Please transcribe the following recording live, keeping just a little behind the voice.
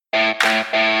And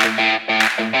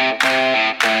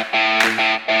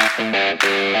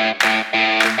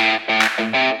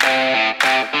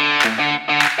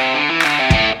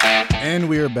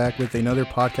we are back with another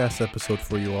podcast episode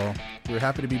for you all. We're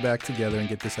happy to be back together and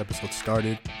get this episode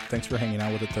started. Thanks for hanging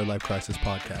out with the Third Life Crisis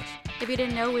podcast. If you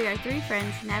didn't know, we are three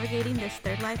friends navigating this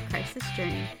third life crisis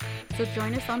journey. So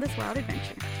join us on this wild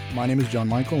adventure. My name is John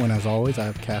Michael, and as always, I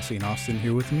have Cassie and Austin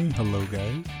here with me. Hello,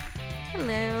 guys.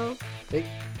 Hello. Hey.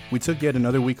 We took yet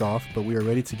another week off, but we are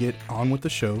ready to get on with the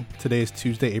show. Today is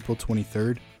Tuesday, April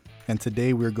 23rd, and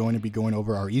today we're going to be going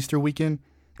over our Easter weekend,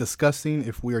 discussing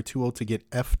if we are too old to get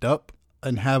effed up,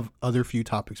 and have other few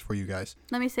topics for you guys.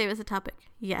 Let me save as a topic.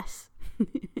 Yes.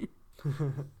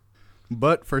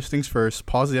 But first things first,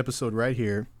 pause the episode right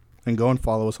here and go and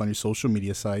follow us on your social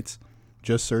media sites.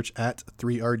 Just search at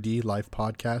 3RD Life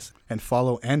Podcast and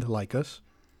follow and like us.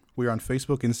 We are on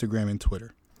Facebook, Instagram, and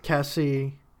Twitter.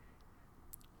 Cassie,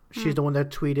 she's the one that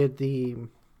tweeted the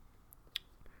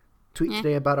tweet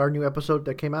today about our new episode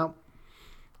that came out.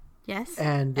 Yes.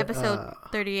 And episode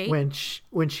 38.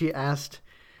 When she asked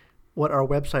what our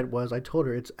website was, I told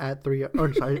her it's at I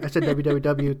said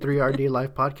www.3RD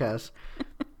Life Podcast,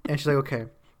 and she's like, okay.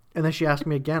 And then she asked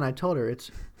me again. I told her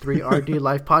it's 3RD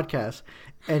Life Podcast,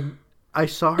 and I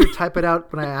saw her type it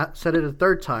out when I said it a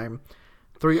third time,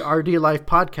 3RD Life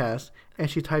Podcast, and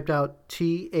she typed out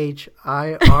THIRD.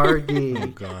 Oh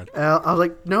God! I was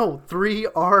like, no,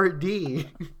 3RD.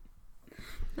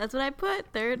 That's what I put.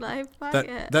 Third Life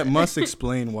Podcast. That must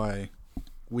explain why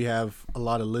we have a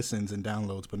lot of listens and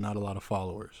downloads, but not a lot of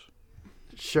followers.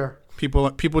 Sure.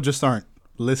 People just aren't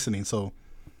listening. So,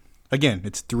 again,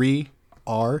 it's 3RD.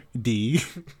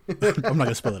 I'm not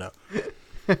gonna spell it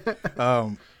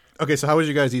out. Okay, so how was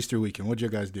your guys' Easter weekend? What'd you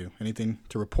guys do? Anything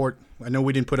to report? I know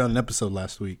we didn't put out an episode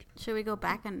last week. Should we go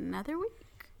back another week?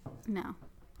 No.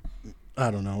 I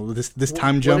don't know. This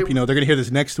time jump, they're going to hear this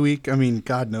next week. I mean,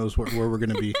 God knows where we're going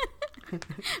to be.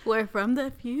 We're from the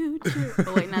future.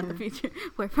 Oh, wait, not the future.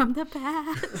 We're from the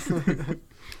past.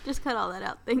 Just cut all that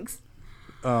out. Thanks.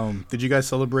 Did you guys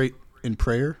celebrate in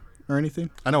prayer or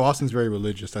anything? I know Austin's very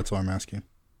religious. That's why I'm asking.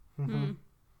 Mm-hmm.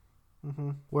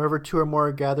 Mm-hmm. Wherever two or more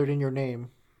are gathered in your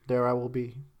name, there I will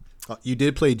be. You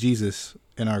did play Jesus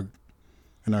in our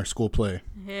school play.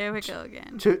 Here we go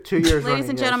again. 2 years running. Ladies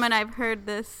and gentlemen, I've heard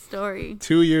this story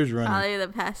 2 years running. probably the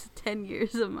past 10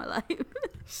 years of my life.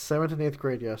 7th and 8th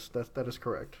grade, yes, that is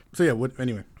correct. So yeah, what'd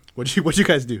you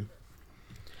guys do?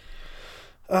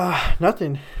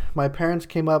 Nothing. My parents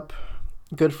came up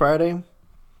Good Friday.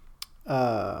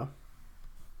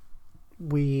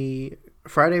 We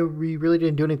really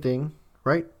didn't do anything,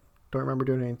 right? Don't remember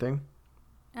doing anything.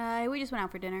 We just went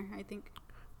out for dinner, I think.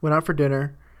 Went out for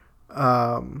dinner.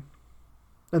 And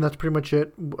that's pretty much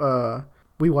it.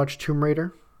 We watched Tomb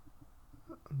Raider,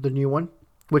 the new one,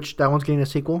 which that one's getting a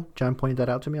sequel. John pointed that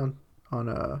out to me on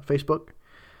Facebook.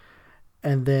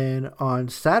 And then on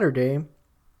Saturday,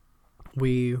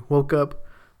 we woke up,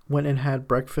 went and had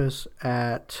breakfast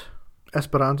at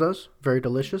Esperanza's. Very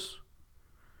delicious.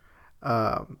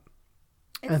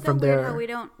 It's and so from weird there, how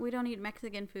we don't eat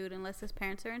Mexican food unless his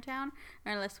parents are in town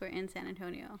or unless we're in San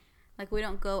Antonio. Like, we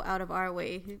don't go out of our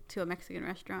way to a Mexican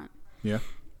restaurant. Yeah.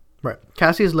 Right.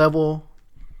 Cassie's level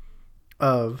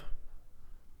of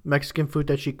Mexican food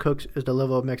that she cooks is the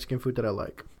level of Mexican food that I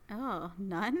like. Oh,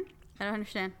 none? I don't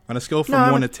understand. On a scale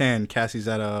from 1 to 10, Cassie's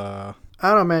at I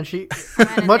don't know, man. She I'm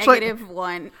at a much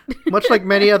 -1. Much like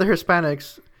many other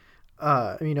Hispanics,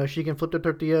 she can flip the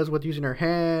tortillas with using her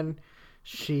hand.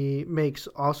 She makes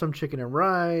awesome chicken and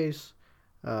rice.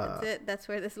 That's it. That's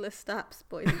where this list stops,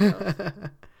 boys and girls.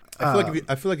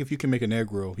 I feel like if you can make an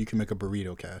egg roll, you can make a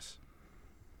burrito, Cass.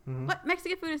 Mm-hmm. What?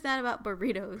 Mexican food is not about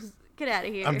burritos. Get out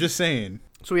of here. I'm just saying.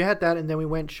 So we had that, and then we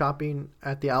went shopping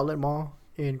at the outlet mall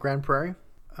in Grand Prairie.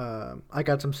 I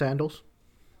got some sandals.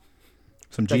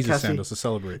 Some Jesus sandals to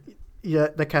celebrate. Yeah,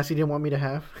 that Cassie didn't want me to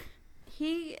have.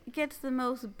 He gets the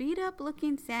most beat up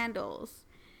looking sandals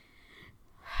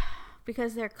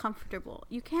because they're comfortable.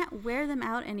 You can't wear them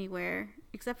out anywhere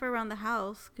except for around the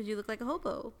house because you look like a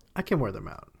hobo. I can wear them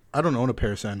out. I don't own a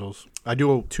pair of sandals. I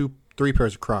do own 3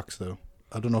 pairs of Crocs, though.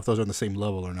 I don't know if those are on the same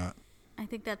level or not. I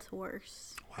think that's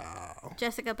worse. Wow.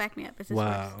 Jessica, back me up. Is this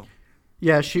worse?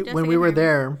 Yeah, Jessica, when we were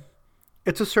there,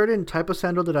 it's a certain type of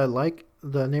sandal that I like.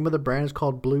 The name of the brand is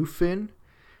called Bluefin,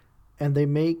 and they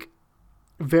make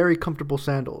very comfortable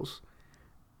sandals.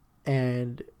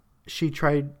 And she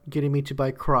tried getting me to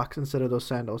buy Crocs instead of those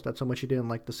sandals. That's how much she didn't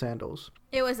like the sandals.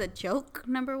 It was a joke,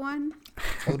 number one.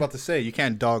 I was about to say, you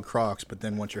can't dog Crocs, but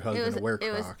then want your husband to wear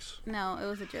Crocs. No, it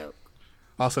was a joke.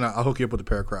 Also, I'll hook you up with a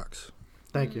pair of Crocs.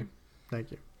 Thank you.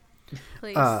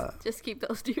 Please, just keep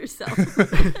those to yourself.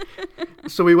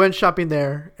 So we went shopping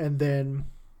there, and then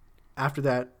after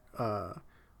that,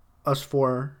 us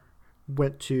four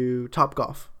went to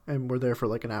Topgolf, and we're there for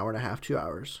like an hour and a half, 2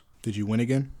 hours. Did you win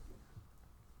again?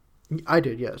 I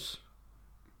did, yes.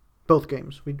 Both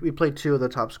games. We played 2 of the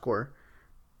top score.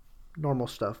 Normal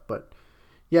stuff, but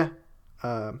yeah,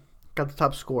 got the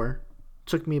top score.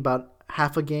 Took me about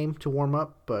half a game to warm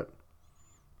up, but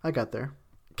I got there.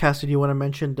 Cassie, do you want to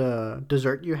mention the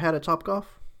dessert you had at Topgolf?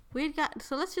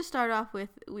 So let's just start off with,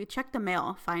 we checked the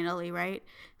mail finally, right?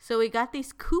 So we got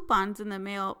these coupons in the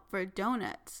mail for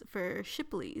donuts, for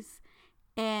Shipley's.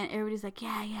 And everybody's like,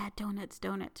 yeah,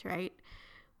 donuts, right?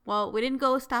 Well, we didn't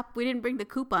bring the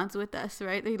coupons with us,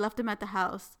 right? They left them at the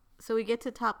house. So we get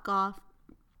to Topgolf,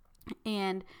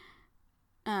 and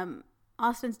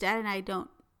Austin's dad and I don't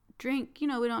drink, we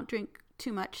don't drink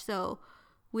too much. So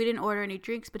we didn't order any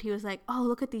drinks, but he was like, oh,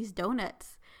 look at these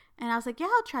donuts. And I was like, yeah,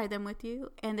 I'll try them with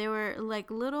you. And they were like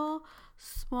little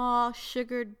small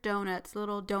sugared donuts,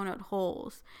 little donut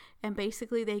holes. And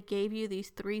basically they gave you these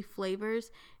 3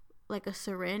 flavors, like a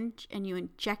syringe, and you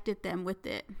injected them with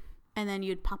it. And then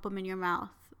you'd pop them in your mouth.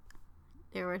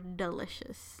 They were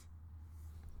delicious.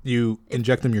 You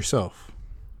inject them yourself?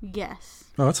 Yes.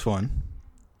 Oh, that's fun.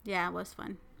 Yeah, it was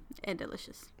fun and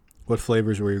delicious. What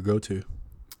flavors were your go-to?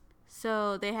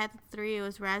 So they had 3. It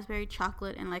was raspberry,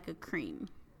 chocolate, and like a cream.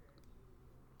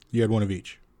 You had one of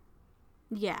each?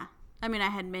 Yeah. I mean, I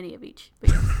had many of each.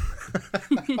 But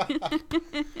yeah.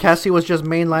 Cassie was just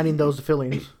mainlining those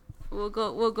fillings. We'll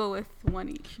go with one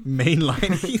each.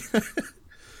 Mainlining?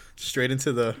 Straight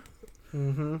into the...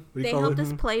 Mm-hmm. They helped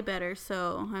us play better,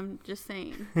 so I'm just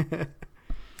saying.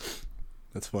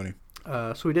 That's funny.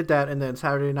 So we did that, and then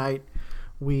Saturday night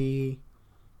we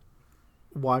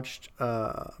watched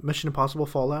Mission Impossible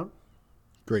Fallout.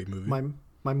 Great movie.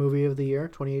 My movie of the year,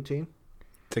 2018.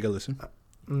 Take a listen.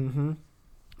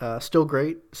 Still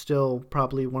great. Still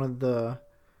probably one of the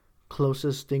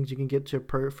closest things you can get to a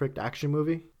perfect action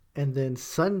movie. And then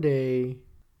Sunday,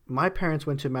 my parents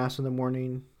went to Mass in the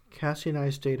morning. Cassie and I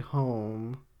stayed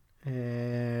home.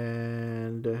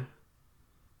 And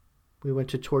we went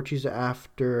to Torchy's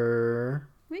after.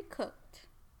 We cooked.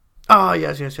 Oh,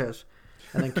 yes.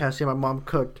 And then Cassie and my mom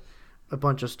cooked a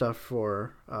bunch of stuff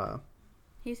for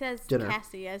he says dinner.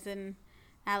 Cassie, as in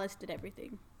Alice did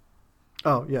everything.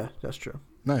 Oh, yeah, that's true.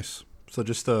 Nice. So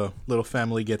just a little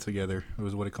family get-together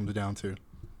was what it comes down to.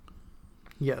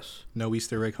 Yes. No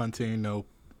Easter egg hunting, no...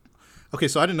 Okay,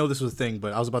 so I didn't know this was a thing,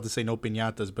 but I was about to say no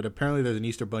piñatas, but apparently there's an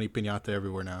Easter Bunny piñata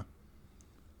everywhere now.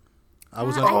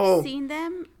 I've seen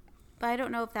them, but I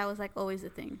don't know if that was like always a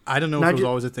thing. I don't know if it was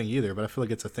always a thing either, but I feel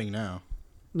like it's a thing now.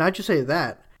 Not just say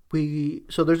that.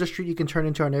 So there's a street you can turn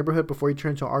into our neighborhood before you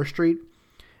turn into our street.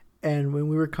 And when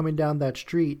we were coming down that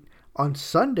street on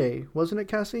Sunday, wasn't it,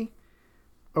 Cassie?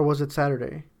 Or was it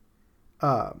Saturday?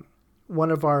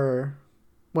 One of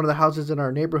the houses in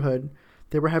our neighborhood,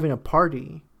 they were having a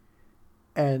party.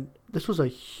 And this was a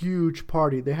huge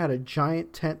party. They had a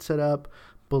giant tent set up,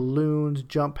 balloons,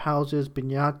 jump houses,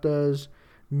 piñatas,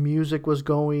 music was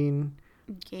going.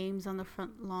 Games on the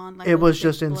front lawn. It was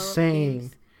just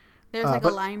insane. There's like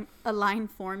a line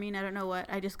forming. I don't know what.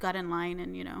 I just got in line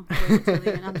and, waited to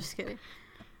leave. I'm just kidding.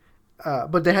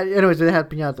 But they had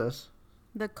piñatas.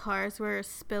 The cars were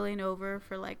spilling over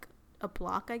for like a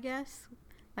block, I guess.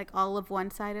 Like all of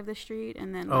one side of the street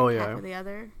and then half of the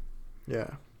other.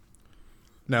 Yeah.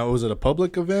 Now, was it a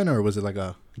public event or was it like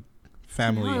a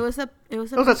family? No, it was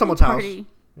at someone's party. House.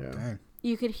 Yeah. Dang.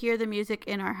 You could hear the music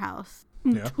in our house.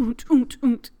 Yeah.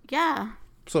 Yeah.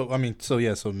 So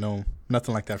no,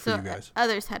 nothing like that for you guys.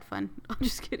 Others had fun. I'm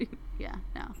just kidding. Yeah,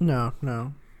 no.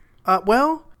 No.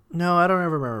 Well, no, I don't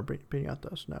ever remember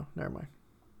piñatas. No, never mind.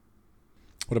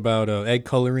 What about egg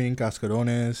coloring,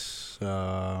 cascarones?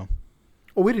 Well,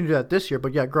 we didn't do that this year,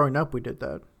 but yeah, growing up we did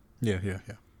that. Yeah.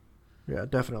 Yeah,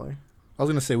 definitely. I was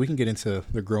going to say we can get into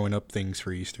the growing up things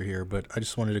for Easter here, but I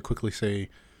just wanted to quickly say.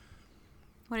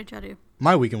 What did y'all do?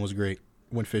 My weekend was great.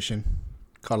 Went fishing.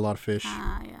 Caught a lot of fish.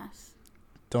 Ah, yes.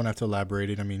 Don't have to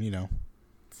elaborate it. I mean,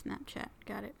 Snapchat.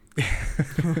 Got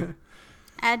it.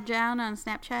 Add John on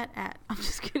Snapchat. I'm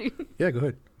just kidding. Yeah, go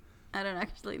ahead. I don't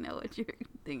actually know what your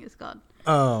thing is called.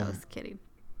 I was kidding.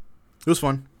 It was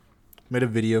fun. Made a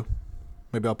video.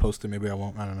 Maybe I'll post it. Maybe I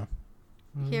won't. I don't know.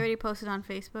 He already posted on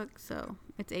Facebook, so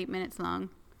it's 8 minutes long.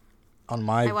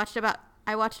 I watched about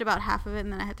half of it,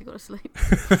 and then I had to go to sleep.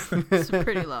 It's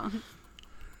pretty long.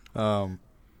 And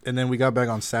then we got back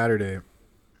on Saturday.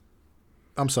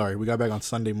 I'm sorry, we got back on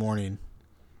Sunday morning.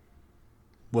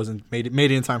 Made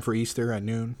it in time for Easter at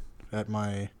noon at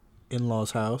my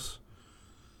in-laws' house.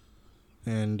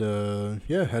 And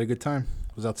yeah, had a good time.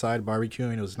 Was outside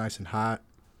barbecuing. It was nice and hot.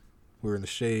 We were in the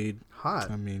shade.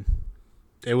 Hot. I mean,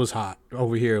 it was hot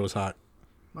over here. It was hot.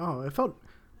 Oh,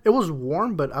 it was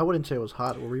warm, but I wouldn't say it was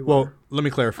hot where we were. Well, let me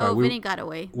clarify. Oh, Vinny got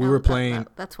away. We were playing.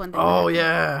 That's one thing. Oh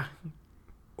yeah.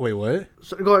 Wait, what?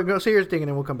 So go say your thing and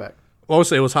then we'll come back. Well, I would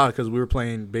say it was hot because we were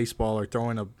playing baseball or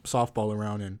throwing a softball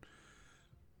around, and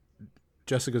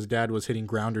Jessica's dad was hitting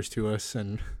grounders to us,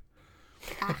 and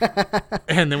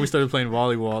and then we started playing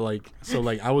volleyball. Like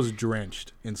I was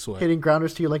drenched in sweat. Hitting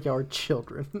grounders to you like y'all were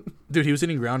children. Dude, he was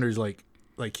hitting grounders like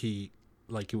he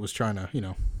was trying to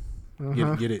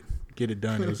get it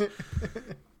done.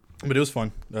 But it was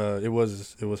fun. It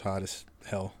was hot as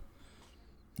hell.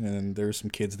 And there were some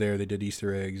kids there. They did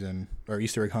Easter eggs or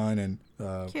Easter egg hunt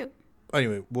and cute.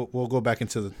 Anyway, we'll go back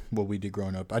into what we did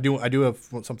growing up. I do have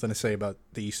something to say about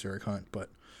the Easter egg hunt, but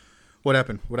what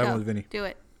happened? What happened with Vinny? Do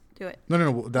it. No.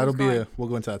 We'll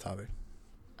go into that topic.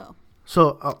 Oh.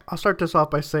 So I'll start this off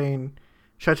by saying,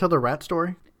 should I tell the rat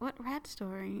story? What rat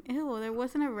story? Ew, there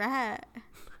wasn't a rat.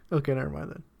 Okay, never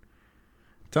mind then.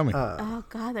 Tell me. Oh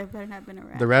God, there better not have been a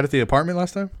rat. The rat at the apartment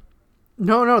last time?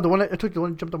 No, the one that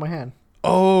jumped on my hand.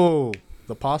 Oh,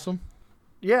 the possum?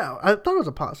 Yeah, I thought it was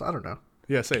a possum. I don't know.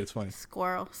 Yeah, say it, it's funny.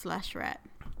 Squirrel/rat.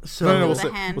 So No.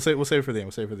 We'll save it for the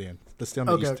end. Let's stay on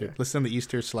the Easter. Okay. Let's stay on the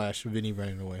Easter / Vinny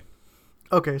running away.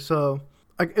 Okay, so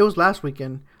it was last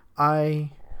weekend.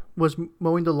 I was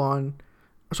mowing the lawn.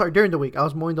 Sorry, during the week. I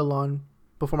was mowing the lawn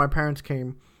before my parents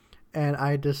came, and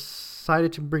I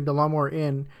decided to bring the lawnmower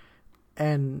in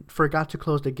and forgot to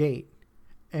close the gate.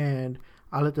 And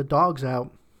I let the dogs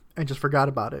out and just forgot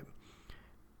about it.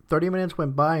 30 minutes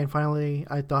went by, and finally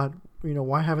I thought,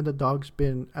 why haven't the dogs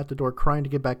been at the door crying to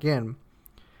get back in?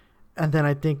 And then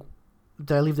I think,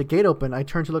 did I leave the gate open? I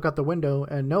turned to look out the window,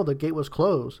 and no, the gate was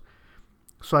closed.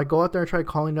 So I go out there and try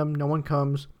calling them. No one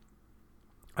comes.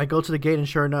 I go to the gate, and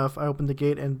sure enough, I open the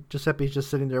gate, and Giuseppe's just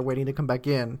sitting there waiting to come back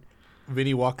in.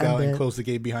 Vinny walked out and closed the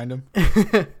gate behind him.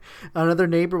 Another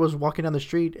neighbor was walking down the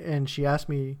street, and she asked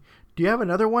me, "Do you have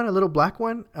another one, a little black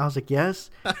one?" I was like, "Yes."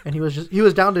 And he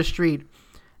was down the street,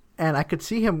 and I could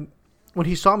see him. When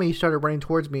he saw me, he started running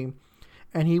towards me,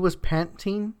 and he was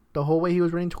panting the whole way he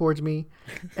was running towards me,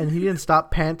 and he didn't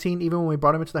stop panting even when we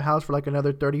brought him into the house for like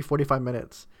another 30, 45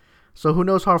 minutes. So who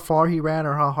knows how far he ran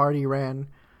or how hard he ran.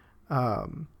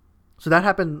 So that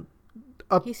happened.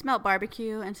 He smelled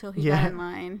barbecue, and so he got in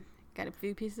line. Got a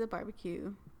few pieces of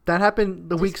barbecue. That happened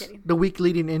the week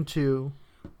leading into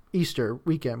Easter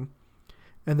weekend.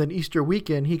 And then Easter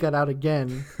weekend, he got out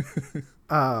again.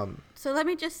 So let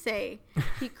me just say,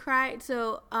 he cried.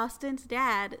 So Austin's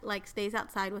dad stays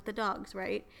outside with the dogs,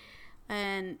 right?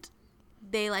 And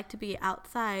they like to be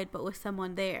outside, but with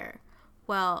someone there.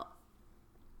 Well,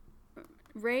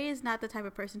 Ray is not the type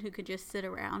of person who could just sit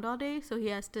around all day, so he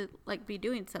has to be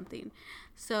doing something.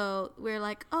 So we're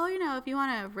like, oh, if you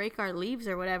want to rake our leaves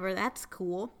or whatever, that's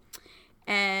cool.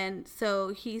 And so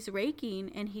he's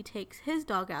raking, and he takes his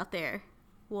dog out there.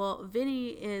 Well, Vinny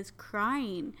is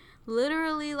crying,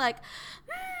 literally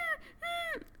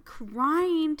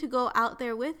crying to go out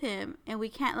there with him, and we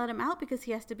can't let him out because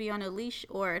he has to be on a leash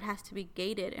or it has to be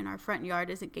gated, and our front yard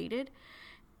isn't gated.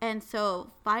 And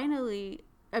so finally,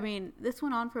 this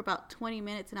went on for about 20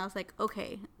 minutes, and I was like,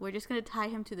 okay, we're just going to tie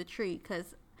him to the tree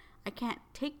because I can't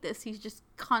take this. He's just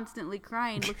constantly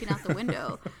crying, looking out the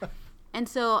window. And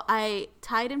so I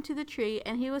tied him to the tree,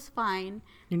 and he was fine.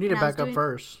 You need to back up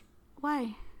first.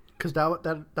 Why? Because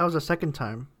that was the second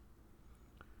time.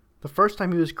 The first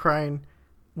time he was crying,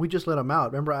 we just let him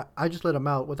out. Remember, I just let him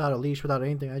out without a leash, without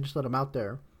anything. I just let him out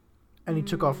there. And he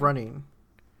took off running.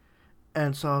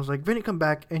 And so I was like, Vinny, come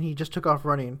back. And he just took off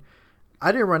running.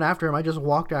 I didn't run after him. I just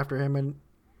walked after him. And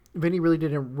Vinny really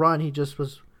didn't run. He just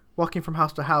was walking from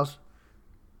house to house.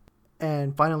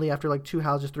 And finally, after 2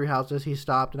 houses, 3 houses, he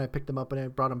stopped. And I picked him up and I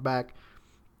brought him back.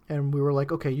 And we were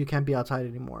like, okay, you can't be outside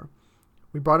anymore.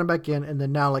 We brought him back in. And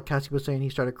then now, like Cassie was saying, he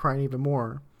started crying even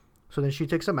more. So then she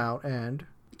takes him out and...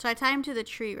 So I tie him to the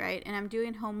tree, right? And I'm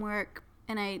doing homework.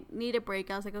 And I need a break.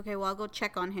 I was like, okay, well, I'll go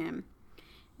check on him.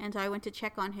 And so I went to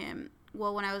check on him.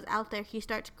 Well, when I was out there, he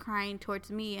starts crying towards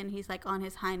me, and he's on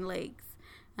his hind legs.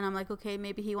 And I'm like, okay,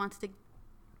 maybe he wants to,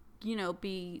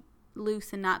 be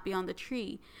loose and not be on the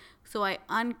tree. So I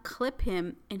unclip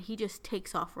him, and he just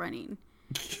takes off running.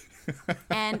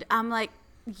 And I'm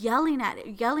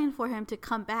yelling for him to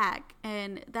come back.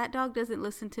 And that dog doesn't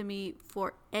listen to me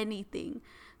for anything.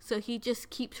 So he just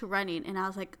keeps running. And I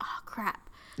was like, oh, crap.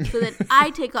 So then I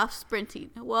take off sprinting.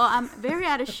 Well, I'm very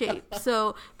out of shape.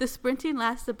 So the sprinting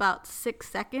lasts about 6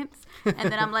 seconds.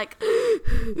 And then I'm like,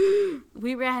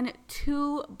 we ran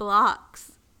 2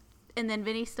 blocks. and then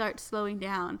Vinny starts slowing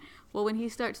down. Well, when he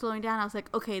starts slowing down, I was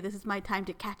like, okay, this is my time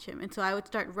to catch him. And so I would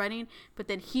start running, but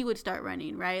then he would start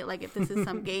running, right? Like if this is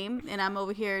some game and I'm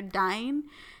over here dying.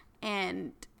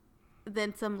 And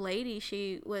then some lady,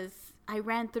 I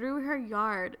ran through her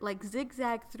yard, like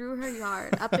zigzag through her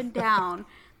yard, up and down.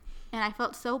 And I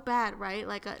felt so bad, right?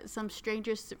 Like some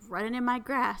strangers running in my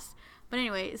grass. But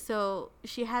anyway, so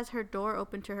she has her door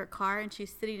open to her car and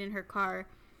she's sitting in her car.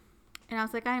 And I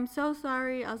was like, I am so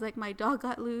sorry. I was like, my dog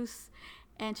got loose.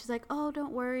 And she's like, oh,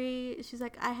 don't worry. She's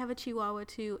like, I have a Chihuahua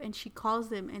too. And she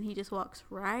calls him and he just walks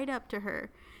right up to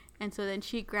her. And so then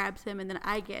she grabs him and then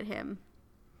I get him.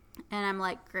 And I'm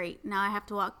like, great. Now I have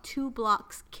to walk 2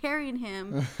 blocks carrying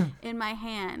him in my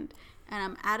hand. And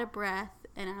I'm out of breath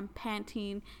and I'm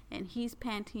panting and he's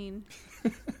panting.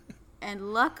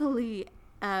 And luckily,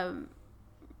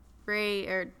 Ray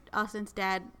or Austin's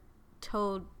dad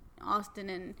told Austin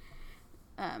and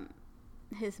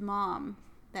his mom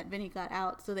that Vinny got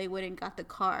out, so they went and got the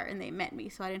car and they met me,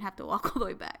 so I didn't have to walk all the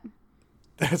way back.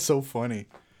 That's so funny.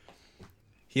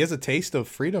 He has a taste of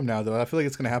freedom now, though. I feel like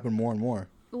it's going to happen more and more.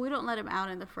 We don't let him out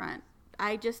in the front.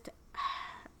 I just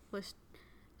was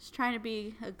trying to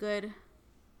be a good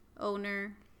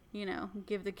owner,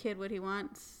 give the kid what he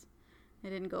wants.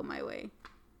 It didn't go my way.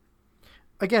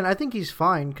 Again, I think he's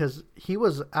fine because he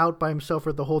was out by himself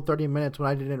for the whole 30 minutes when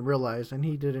I didn't realize, and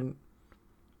he didn't.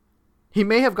 He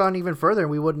may have gone even further,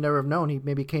 and we would never have known. He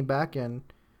maybe came back and,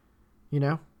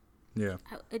 Yeah.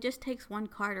 It just takes one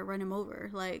car to run him over.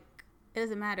 Like, it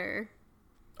doesn't matter.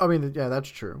 I mean, yeah, that's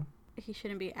true. He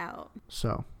shouldn't be out.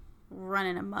 So.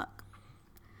 Running amok.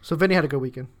 So Vinny had a good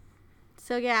weekend.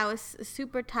 So, yeah, I was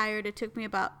super tired. It took me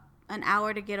about an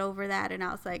hour to get over that, and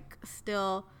I was, like,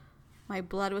 still... My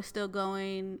blood was still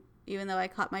going, even though I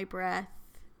caught my breath.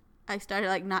 I started,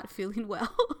 like, not feeling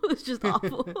well. It was just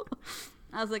awful.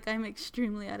 I was like, I'm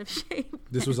extremely out of shape.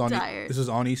 This was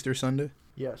on Easter Sunday?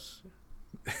 Yes.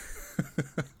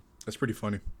 That's pretty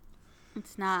funny.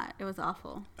 It's not. It was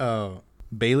awful.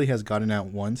 Bailey has gotten out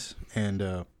once,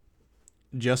 and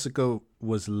Jessica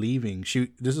was leaving.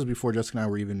 This was before Jessica and I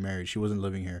were even married. She wasn't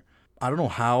living here. I don't know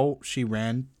how she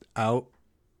ran out.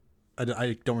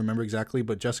 I don't remember exactly,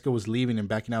 but Jessica was leaving and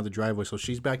backing out of the driveway. So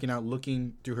she's backing out,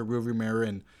 looking through her rearview mirror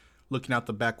and looking out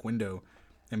the back window.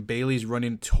 And Bailey's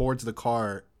running towards the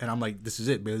car. And I'm like, this is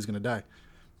it. Bailey's going to die.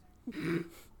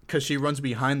 Because she runs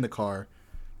behind the car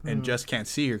and Jess can't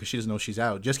see her because she doesn't know she's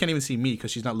out. Jess can't even see me because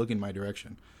she's not looking in my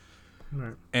direction.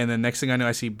 Right. And then next thing I know,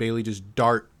 I see Bailey just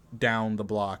dart down the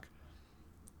block.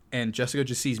 And Jessica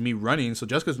just sees me running. So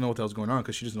Jessica doesn't know what the hell's going on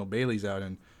because she doesn't know Bailey's out.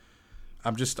 And I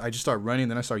just start running,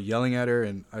 then I start yelling at her,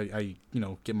 and I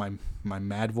get my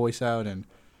mad voice out, and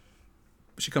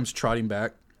she comes trotting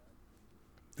back,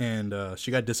 and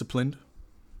she got disciplined,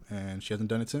 and she hasn't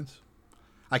done it since.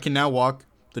 I can now walk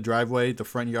the driveway, the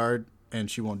front yard,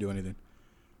 and she won't do anything.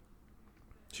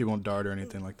 She won't dart or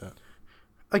anything like that.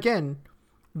 Again,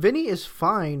 Vinny is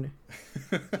fine.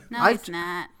 No, it's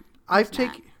not.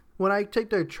 When I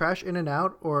take the trash in and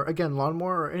out, or again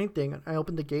lawnmower or anything, I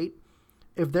open the gate.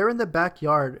 If they're in the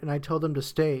backyard and I tell them to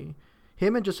stay,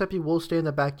 him and Giuseppe will stay in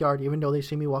the backyard, even though they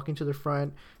see me walking to the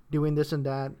front, doing this and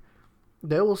that.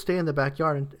 They will stay in the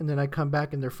backyard, and then I come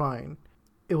back and they're fine.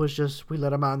 It was just we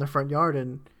let him out in the front yard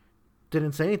and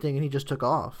didn't say anything, and he just took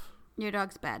off. Your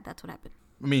dog's bad. That's what happened.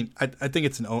 I mean, I think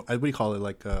it's what do you call it?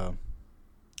 Like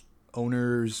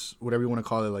owners, whatever you want to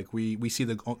call it. Like we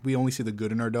only see the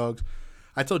good in our dogs.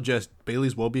 I told Jess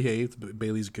Bailey's well behaved. But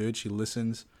Bailey's good. She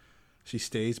listens. She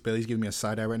stays. Bailey's giving me a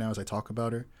side eye right now as I talk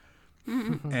about her.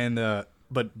 And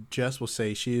but Jess will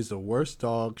say she is the worst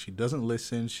dog. She doesn't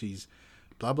listen. She's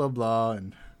blah blah blah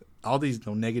and all these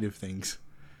negative things.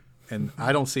 And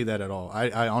I don't see that at all.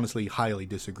 I honestly highly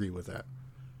disagree with that.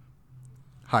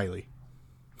 Highly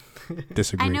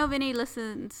disagree. I know Vinny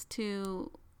listens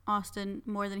to Austin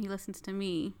more than he listens to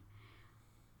me.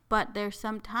 But there's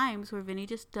some times where Vinny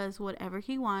just does whatever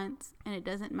he wants, and it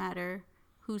doesn't matter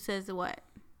who says what.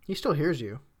 He still hears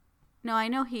you. No, I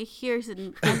know he hears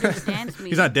and understands me.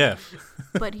 He's not deaf.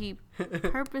 But he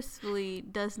purposefully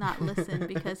does not listen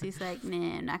because he's like,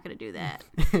 nah, I'm not going to do that.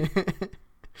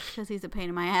 Because he's a pain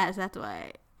in my ass, that's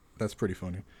why. That's pretty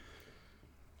funny.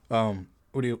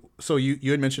 So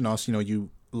you had mentioned also, you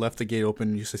left the gate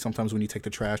open. You say sometimes when you take the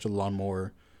trash or the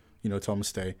lawnmower, tell them to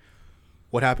stay.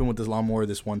 What happened with this lawnmower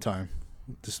this one time?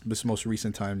 This most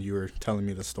recent time you were telling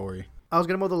me the story. I was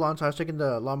going to mow the lawn, so I was taking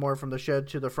the lawnmower from the shed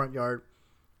to the front yard.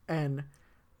 And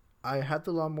I had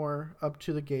the lawnmower up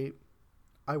to the gate.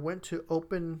 I went to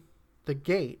open the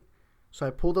gate. So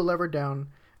I pull the lever down,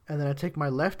 and then I take my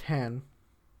left hand,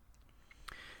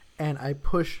 and I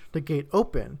push the gate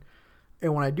open.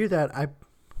 And when I do that, I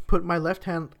put my left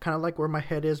hand kind of like where my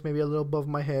head is, maybe a little above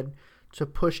my head, to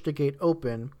push the gate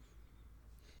open.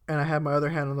 And I have my other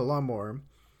hand on the lawnmower.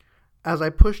 As I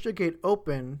push the gate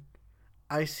open,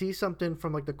 I see something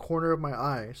from like the corner of my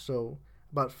eye. So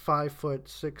about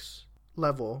 5'6"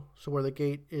 level. So where the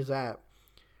gate is at.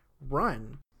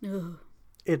 Run. Ugh.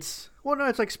 It's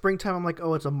like springtime. I'm like,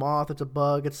 oh, it's a moth, it's a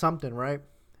bug, it's something, right?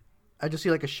 I just see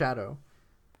like a shadow.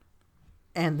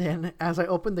 And then as I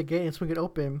open the gate and swing it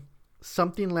open,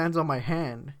 something lands on my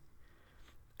hand.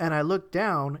 And I look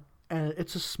down, and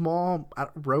it's a small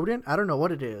rodent. I don't know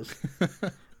what it is.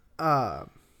 I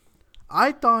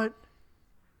thought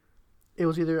it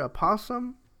was either a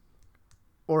possum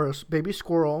or a baby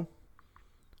squirrel.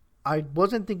 I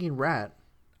wasn't thinking rat.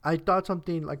 I thought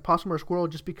something like possum or squirrel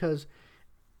just because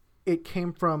it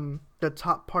came from the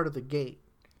top part of the gate.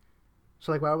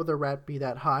 So, like, why would the rat be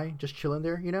that high, just chilling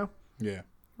there, you know? Yeah.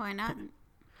 Why not?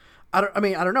 I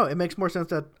don't know. It makes more sense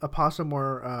that a possum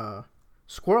or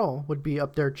squirrel would be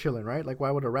up there chilling, right? Like,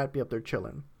 why would a rat be up there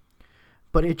chilling?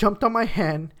 But it jumped on my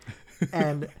hand,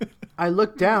 and I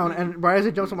looked down, and right as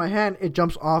it jumps on my hand, it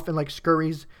jumps off and, like,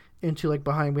 scurries into, like,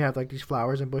 behind. We have, like, these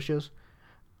flowers and bushes.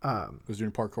 Was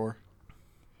doing parkour?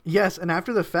 Yes, and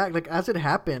after the fact, like, as it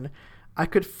happened, I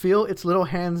could feel its little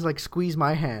hands, like, squeeze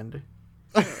my hand.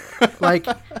 Like,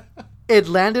 it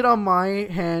landed on my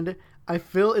hand. I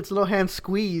feel its little hand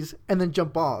squeeze and then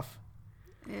jump off.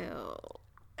 Ew.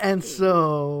 And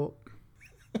so,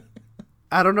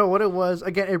 I don't know what it was.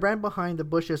 Again, it ran behind the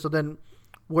bushes. So then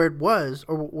where it was,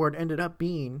 or where it ended up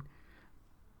being,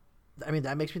 I mean,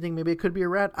 that makes me think maybe it could be a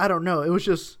rat. I don't know. It was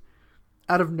just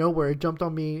out of nowhere. It jumped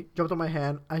on me, jumped on my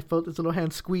hand. I felt its little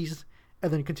hand squeeze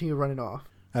and then continued running off.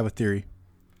 I have a theory.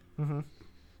 Mm-hmm.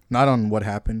 Not on what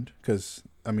happened, because,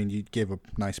 I mean, you gave a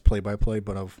nice play-by-play,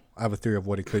 but I have a theory of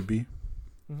what it could be.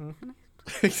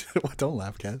 Mm-hmm. Don't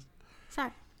laugh, Kaz.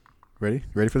 Sorry. Ready?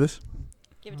 Ready for this?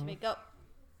 Give it to me. Go.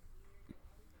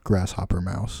 Grasshopper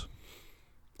mouse.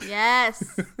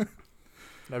 Yes.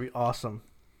 That'd be awesome.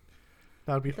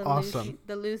 That'd be awesome.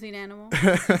 The losing animal.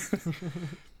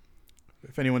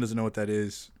 If anyone doesn't know what that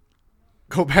is,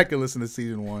 go back and listen to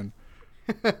season 1.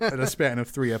 At a span of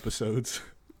 3 episodes.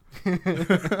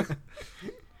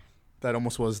 That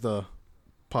almost was the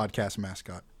podcast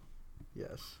mascot.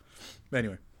 Yes.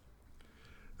 Anyway.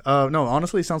 No,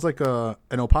 honestly, it sounds like an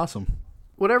opossum.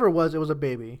 Whatever it was a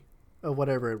baby. Of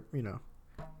whatever, you know.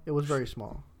 It was very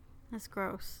small. That's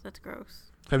gross. That's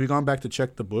gross. Have you gone back to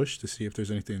check the bush to see if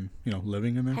there's anything,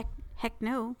 living in there? Heck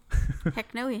no.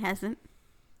 Heck no, he hasn't.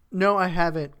 No, I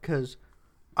haven't, because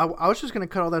I was just going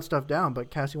to cut all that stuff down, but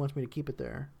Cassie wants me to keep it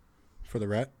there. For the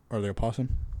rat or the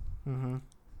opossum? Mm-hmm.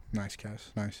 Nice,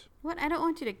 Cass. Nice. What? I don't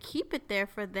want you to keep it there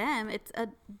for them. It's a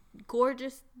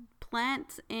gorgeous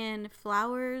plant and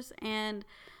flowers and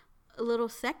a little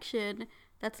section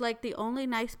that's like the only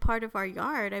nice part of our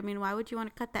yard. I mean, why would you want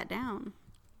to cut that down?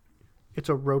 It's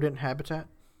a rodent habitat.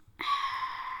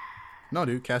 No,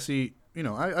 dude, Cassie,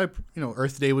 I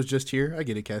Earth Day was just here. I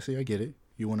get it, Cassie. I get it.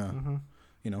 You want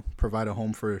to, provide a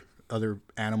home for other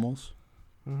animals.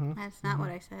 Mm-hmm. That's not what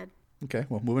I said. Okay,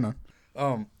 well, moving on.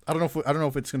 I don't know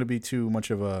if it's going to be too much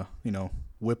of a,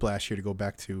 whiplash here to go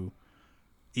back to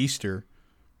Easter,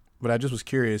 but I just was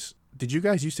curious. Did you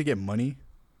guys used to get money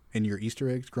in your Easter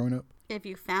eggs growing up? If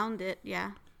you found it,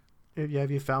 yeah. Yeah,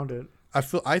 if you found it.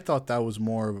 I thought that was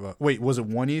more of a... Wait, was it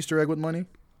one Easter egg with money?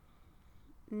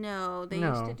 No, they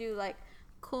used to do like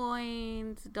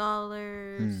coins,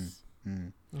 dollars,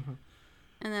 Mm-hmm.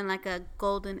 and then like a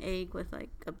golden egg with like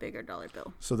a bigger dollar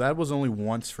bill. So that was only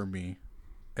once for me.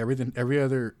 Every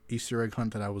other Easter egg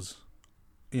hunt that I was,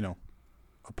 a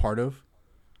part of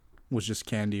was just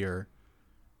candy or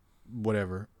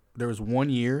whatever. There was one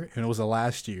year, and it was the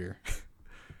last year,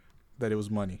 that it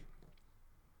was money.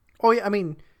 Oh, yeah, I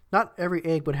mean, not every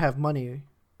egg would have money.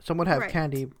 Some would have Right.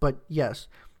 candy, but yes,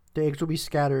 the eggs would be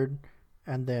scattered,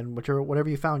 and then whatever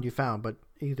you found, but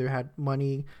either had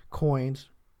money, coins,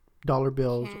 dollar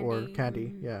bills, or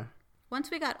candy. Yeah. Once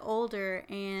we got older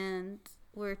and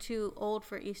we're too old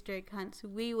for Easter egg hunts,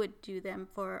 we would do them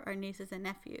for our nieces and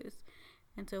nephews.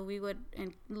 And so we would,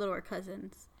 and littler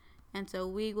cousins. And so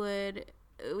we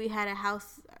had a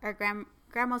house, our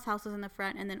grandma's house was in the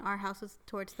front, and then our house was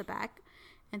towards the back.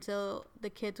 And so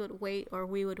the kids would wait, or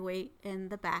we would wait in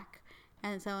the back,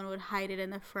 and someone would hide it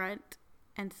in the front.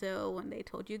 And so when they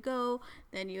told you go,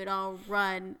 then you would all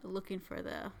run looking for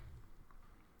the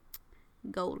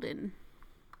golden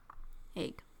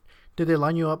egg. Did they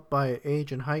line you up by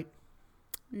age and height?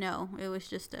 No, it was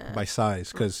just a By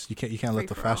size, because you can't let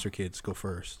the Free-for-all. faster kids go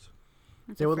first.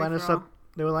 it's They a would line us free-for-all. up.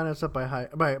 They would line us up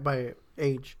by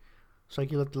age. So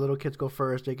like you let the little kids go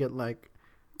first. They get like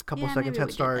a couple Yeah, seconds maybe head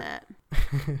we did start.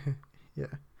 that. Yeah.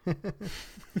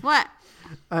 What?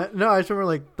 No, I just remember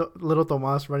like little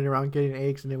Tomas running around getting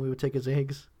eggs, and then we would take his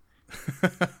eggs.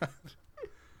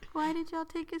 Why did y'all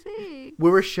take his egg? We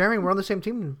were sharing. We're on the same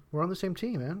team. We're on the same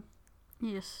team, man.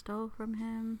 You just stole from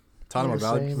him. Taught him a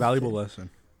Same valuable thing. lesson.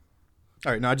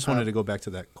 All right, no, I just wanted to go back to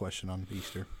that question on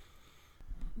Easter.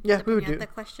 Yeah, The we would do. piñata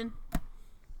question.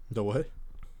 The what?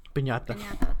 Piñata.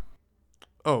 Piñata.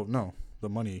 Oh no, the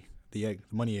money egg.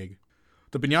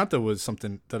 The piñata was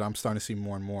something that I'm starting to see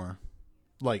more and more,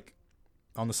 like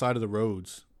on the side of the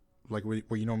roads, like where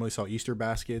you normally saw Easter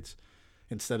baskets.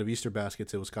 Instead of Easter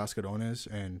baskets, it was cascarones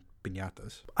and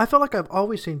piñatas. I felt like I've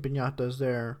always seen piñatas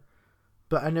there,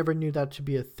 but I never knew that to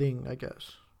be a thing. I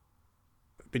guess.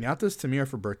 Piñatas to me are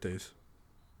for birthdays.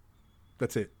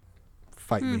 That's it.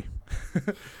 Fight me.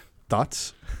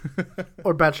 Thoughts?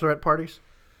 Or bachelorette parties.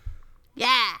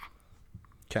 Yeah.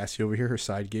 Cassie over here, her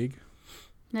side gig.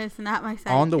 That's not my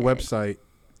side On the gig. website,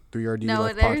 3RD No,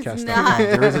 Life there's Podcast. not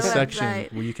There is a a section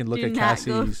website. where you can look Do at not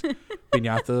go- Cassie's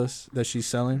piñatas that she's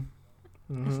selling.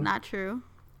 It's not true.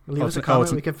 Leave Oh, us a it's-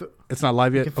 comment. it's- We can. It's not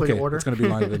live yet? can fill your Okay, order. it's going to be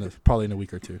live probably in a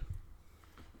week or two.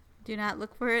 Do not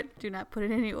look for it. Do not put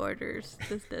in any orders.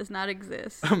 This does not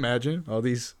exist. Imagine all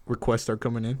these requests are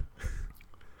coming in.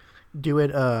 Do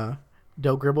it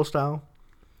Del Gribble style.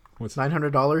 What's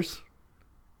 $900.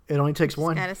 It only takes Just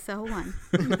one. gotta sell one.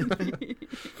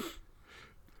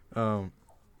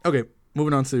 Okay,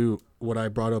 moving on to what I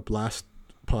brought up last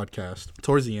podcast.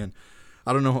 Towards the end,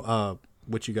 I don't know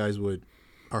what you guys would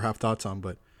or have thoughts on,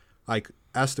 but I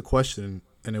asked a question,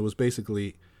 and it was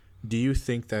basically, do you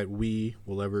think that we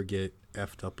will ever get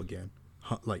effed up again?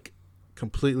 Like,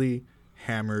 completely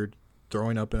hammered,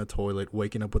 throwing up in a toilet,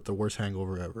 waking up with the worst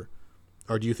hangover ever?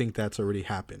 Or do you think that's already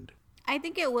happened? I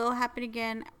think it will happen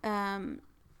again,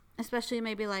 especially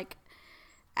maybe like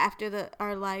after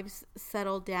our lives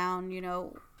settle down. You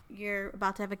know, you're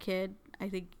about to have a kid. I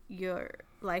think your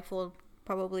life will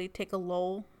probably take a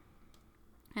lull,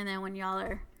 and then when y'all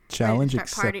are Challenge ready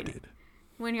to start accepted.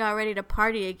 when y'all are ready to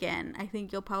party again, I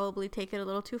think you'll probably take it a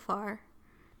little too far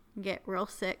and get real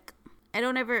sick. I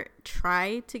don't ever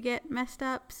try to get messed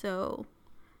up, so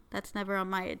that's never on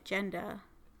my agenda.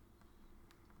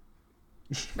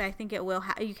 But I think it will.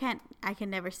 I can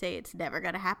never say it's never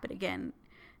going to happen again.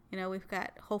 You know, we've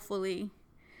got hopefully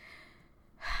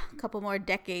a couple more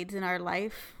decades in our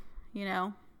life, you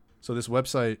know. So this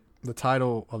website, the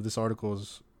title of this article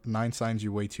is 9 Signs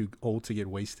You're Way Too Old to Get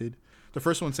Wasted. The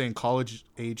first one saying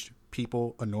college-aged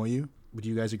people annoy you. Would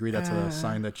you guys agree that's a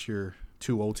sign that you're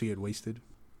too old to get wasted?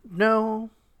 No.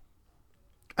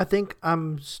 I think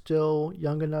I'm still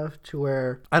young enough to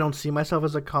where I don't see myself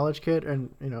as a college kid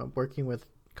and, you know, working with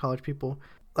college people.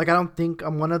 Like, I don't think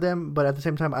I'm one of them, but at the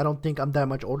same time, I don't think I'm that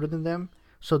much older than them.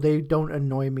 So they don't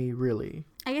annoy me, really.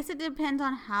 I guess it depends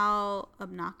on how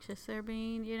obnoxious they're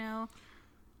being, you know.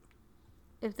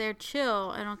 If they're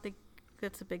chill, I don't think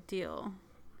that's a big deal.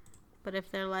 But if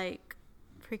they're, like,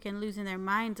 freaking losing their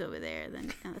minds over there,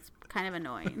 then that's kind of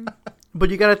annoying. But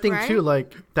you got to think, Right? too,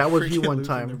 like, that was you Freaking one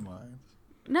losing their time. minds.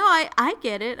 No, I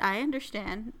get it. I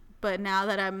understand. But now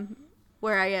that I'm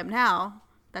where I am now,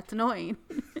 that's annoying.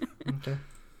 Okay.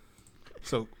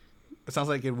 So it sounds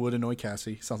like it would annoy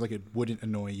Cassie. Sounds like it wouldn't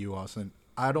annoy you, Austin.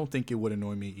 I don't think it would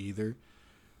annoy me either.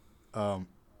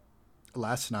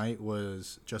 Last night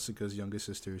was Jessica's youngest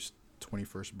sister's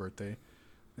 21st birthday.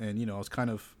 And, you know,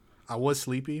 I was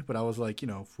sleepy, but I was like, you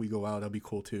know, if we go out, that'd be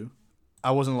cool too.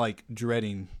 I wasn't like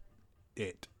dreading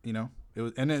it, you know?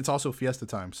 And then it's also fiesta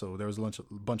time, so there was a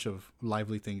bunch of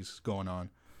lively things going on.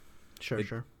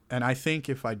 Sure. And I think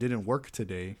if I didn't work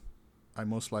today, I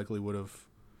most likely would have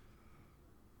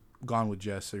gone with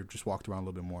Jess or just walked around a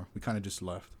little bit more. We kind of just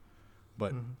left.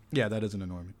 But, yeah, that doesn't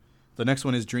annoy me. The next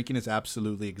one is drinking is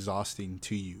absolutely exhausting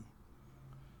to you.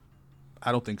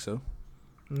 I don't think so.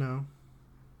 No.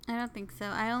 I don't think so.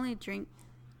 I only drink,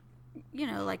 you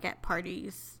know, like at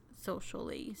parties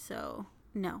socially. So,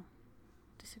 no.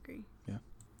 Disagree.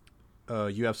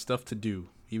 You have stuff to do.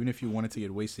 Even if you wanted to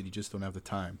get wasted, you just don't have the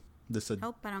time.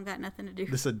 Nope, I don't got nothing to do.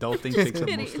 This adult thing takes up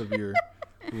most of your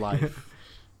life.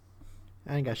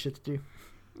 I ain't got shit to do.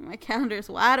 My calendar is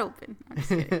wide open. I'm just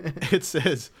kidding. It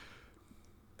says,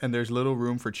 and there's little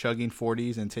room for chugging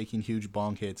 40s and taking huge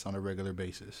bong hits on a regular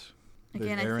basis.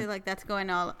 Again, I feel like that's going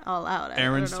all out.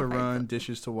 Errands I to don't know if I run, feel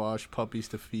dishes to wash, puppies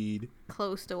to feed.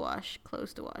 Clothes to wash.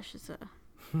 Clothes to wash is a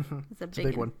It's a big,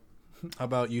 big one. How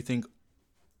about you think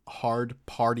hard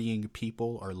partying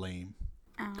people are lame?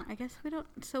 I guess we don't.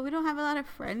 So we don't have a lot of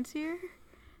friends here.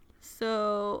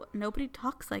 So nobody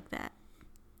talks like that.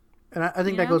 And I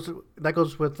think You know? that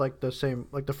goes with like the same,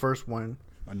 like the first one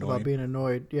about Annoying. being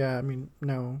annoyed. Yeah, I mean,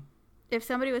 no. If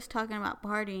somebody was talking about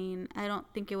partying, I don't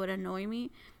think it would annoy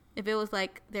me. If it was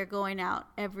like they're going out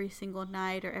every single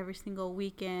night or every single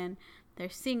weekend, they're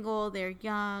single, they're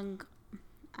young.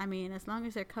 I mean, as long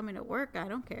as they're coming to work, I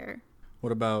don't care.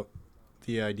 What about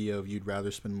the idea of you'd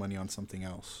rather spend money on something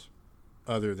else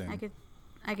other than?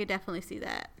 I could definitely see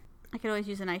that. I could always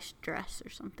use a nice dress or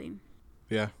something.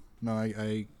 Yeah. No,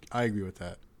 I agree with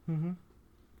that.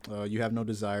 Mm-hmm. You have no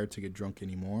desire to get drunk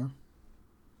anymore.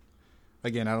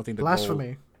 Again, I don't think the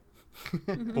Blasphemy.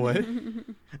 goal. What?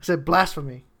 I said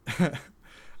blasphemy. I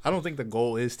don't think the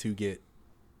goal is to get,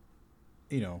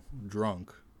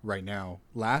 drunk right now.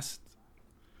 The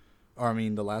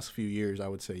last few years, I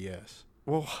would say yes.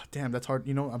 Well, damn, that's hard.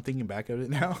 I'm thinking back at it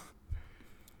now.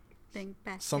 Think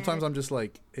back. Sometimes I'm just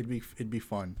like, it'd be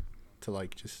fun to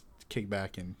like just kick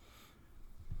back and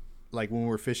like when we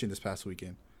were fishing this past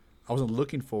weekend. I wasn't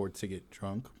looking forward to get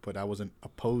drunk, but I wasn't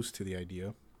opposed to the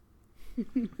idea.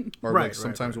 Or like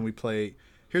sometimes when we play,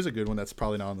 here's a good one that's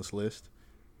probably not on this list.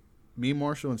 Me,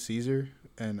 Marshall, and Caesar,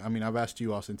 and I mean I've asked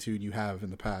you, Austin, too, and you have in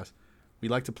the past. We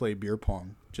like to play beer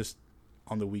pong just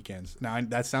on the weekends. Now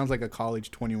that sounds like a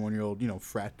college 21-year-old,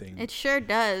 frat thing. It sure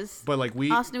does. But like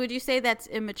Austin, would you say that's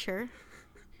immature?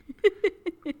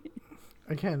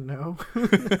 Again, no.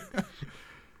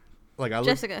 like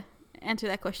Jessica, answer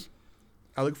that question.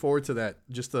 I look forward to that.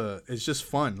 It's just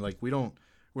fun. Like we're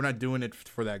not doing it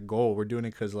for that goal. We're doing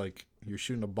it because like you're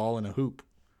shooting a ball in a hoop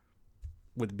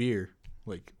with beer.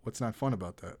 Like what's not fun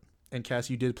about that? And Cass,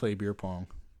 you did play beer pong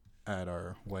at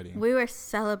our wedding. We were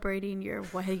celebrating your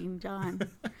wedding, John.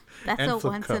 That's a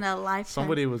once in a lifetime.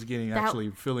 Somebody was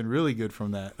actually feeling really good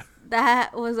from that.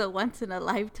 That was a once in a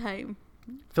lifetime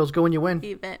Feels good when you win.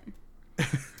 event.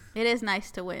 It is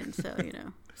nice to win, so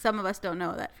some of us don't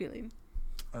know that feeling.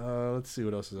 Let's see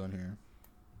what else is on here.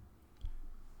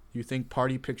 You think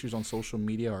party pictures on social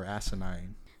media are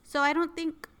asinine? So I don't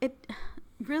think it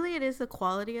is the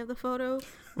quality of the photo,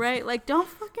 right? Like, don't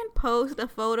fucking post a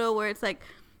photo where it's like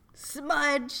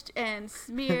smudged and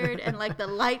smeared and like the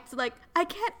lights, like I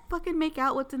can't fucking make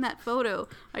out what's in that photo.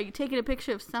 Are you taking a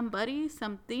picture of somebody,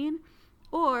 something?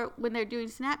 Or when they're doing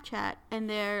Snapchat and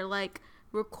they're like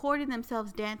recording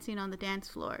themselves dancing on the dance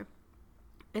floor.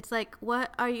 It's like,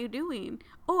 what are you doing?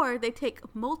 Or they take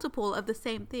multiple of the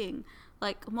same thing,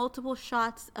 like multiple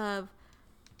shots of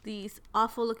these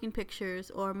awful looking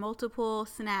pictures or multiple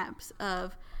snaps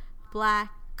of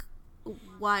black,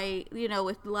 white,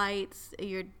 with lights.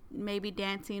 You're maybe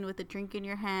dancing with a drink in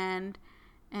your hand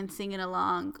and singing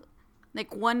along.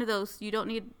 Like one of those, you don't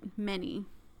need many.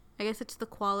 I guess it's the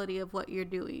quality of what you're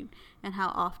doing and how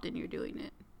often you're doing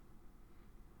it.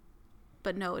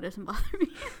 But no, it doesn't bother me.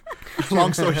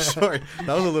 Long story short, that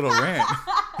was a little rant.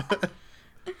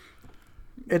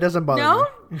 It doesn't bother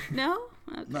me. No?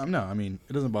 Okay. No, I mean,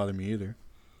 it doesn't bother me either.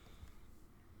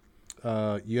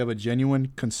 You have a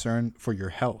genuine concern for your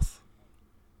health.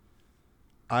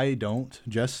 I don't.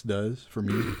 Jess does for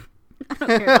me. I don't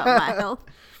care about my health.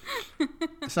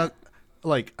 It's not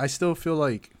like I still feel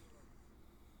like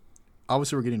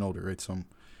obviously we're getting older, right? Some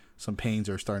pains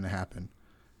are starting to happen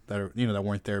that are that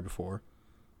weren't there before.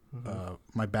 Mm-hmm.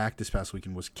 My back this past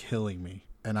weekend was killing me,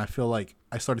 and I feel like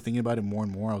I started thinking about it more and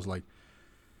more. I was like,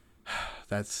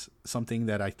 that's something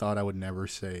that I thought I would never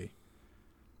say,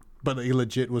 but it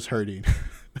legit was hurting.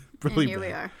 Really and here bad.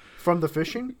 we are. From the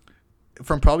fishing?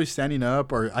 From probably standing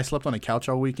up, or I slept on a couch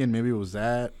all weekend. Maybe it was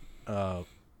that. I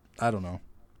don't know.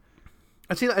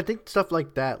 I think stuff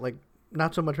like that, like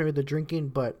not so much maybe the drinking,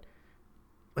 but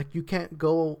like you can't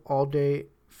go all day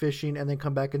fishing and then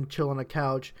come back and chill on a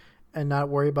couch and not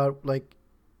worry about like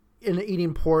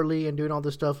eating poorly and doing all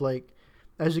this stuff. Like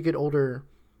as you get older,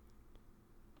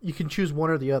 you can choose one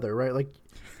or the other, right? Like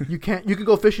you can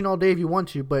go fishing all day if you want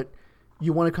to, but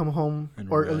you want to come home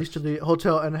and or rest. At least to the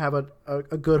hotel and have a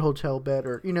good hotel bed,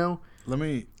 or Let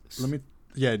me.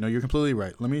 Yeah, no, you're completely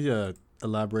right. Let me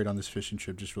elaborate on this fishing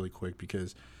trip just really quick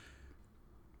because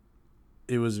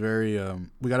it was very.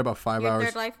 We got about 5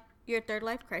 hours. Your third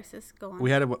life crisis. Go on. We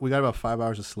got about 5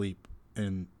 hours of sleep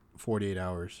in 48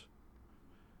 hours.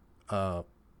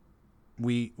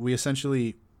 We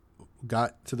essentially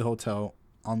got to the hotel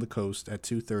on the coast at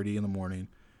 2:30 in the morning,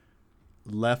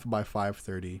 left by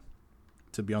 5:30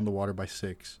 to be on the water by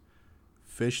 6,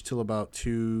 fished till about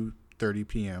 2:30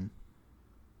 p.m.,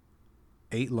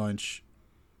 ate lunch.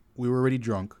 We were already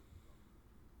drunk.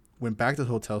 Went back to the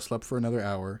hotel, slept for another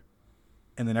hour,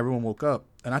 and then everyone woke up.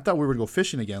 And I thought we were going to go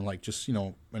fishing again, like just,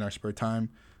 in our spare time,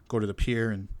 go to the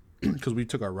pier, and because we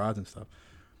took our rods and stuff.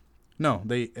 No,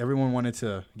 everyone wanted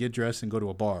to get dressed and go to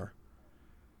a bar.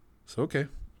 So, okay.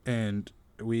 And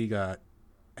we got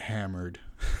hammered.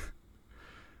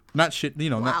 Not shit,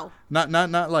 Wow.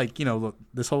 not like, look,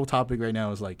 this whole topic right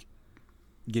now is like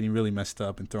getting really messed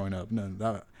up and throwing up.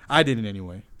 No, I didn't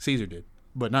anyway. Caesar did,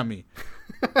 but not me.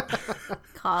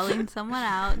 Calling someone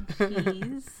out.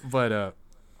 Jeez. But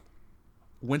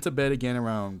went to bed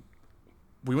again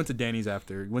we went to Denny's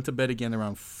after. Went to bed again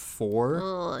around 4.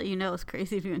 Oh, it's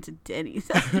crazy if you went to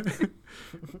Denny's.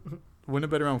 Went to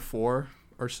bed around 4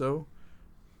 or so.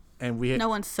 And no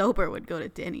one sober would go to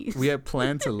Denny's. We had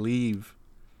planned to leave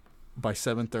by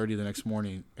 7:30 the next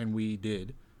morning, and we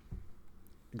did.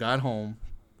 Got home.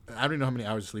 I don't even know how many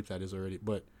hours of sleep that is already,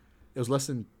 but it was less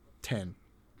than 10.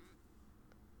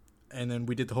 And then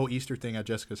we did the whole Easter thing at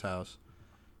Jessica's house.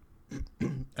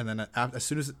 And then as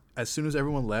soon as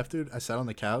everyone left, dude, I sat on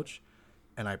the couch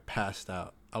and I passed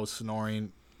out. I was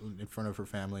snoring in front of her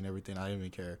family and everything. I didn't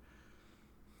even care.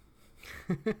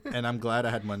 And I'm glad I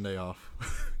had Monday off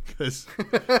because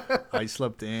I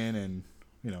slept in and,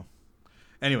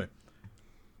 Anyway,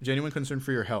 genuine concern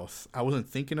for your health. I wasn't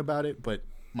thinking about it, but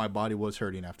my body was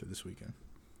hurting after this weekend.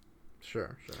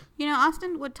 Sure.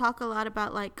 Austin would talk a lot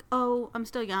about like, oh, I'm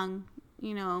still young,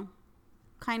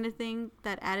 kind of thing,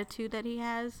 that attitude that he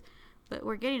has. But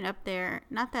we're getting up there.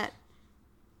 Not that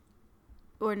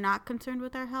we're not concerned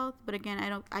with our health, but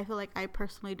again, I feel like I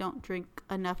personally don't drink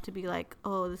enough to be like,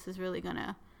 oh, this is really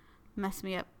gonna mess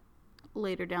me up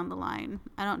later down the line.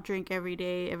 I don't drink every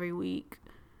day, every week.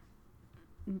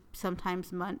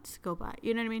 Sometimes months go by.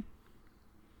 You know what I mean?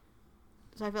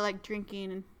 So I feel like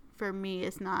drinking for me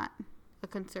is not a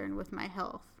concern with my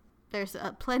health. There's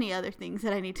plenty other things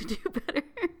that I need to do better.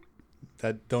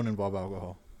 That don't involve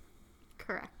alcohol.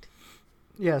 Correct.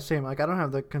 Yeah, same. Like, I don't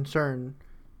have the concern,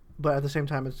 but at the same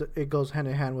time, it goes hand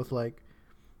in hand with, like,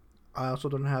 I also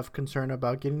don't have concern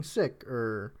about getting sick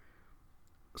or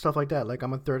stuff like that. Like,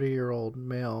 I'm a 30-year-old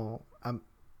male.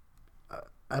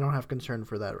 I don't have concern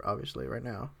for that, obviously, right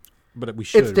now. But we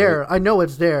should. It's there. Right? I know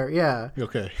it's there. Yeah.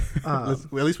 Okay.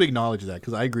 At least we acknowledge that,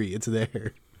 because I agree. It's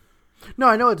there. No,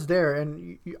 I know it's there,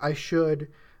 and I should.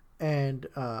 And,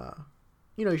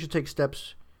 you should take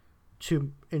steps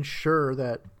to ensure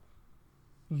that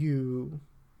you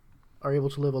are able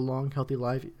to live a long, healthy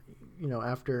life,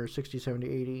 after 60, 70,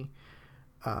 80.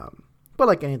 But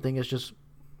like anything, it's just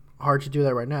hard to do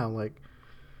that right now. Like,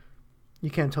 you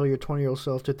can't tell your 20-year-old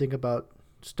self to think about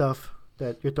stuff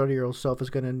that your 30-year-old self is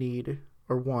going to need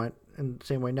or want in the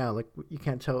same way now. Like, you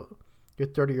can't tell your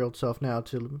 30-year-old self now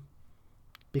to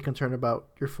be concerned about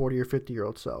your 40 or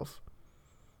 50-year-old self.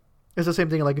 It's the same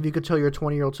thing. Like, if you could tell your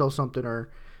 20-year-old self something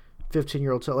or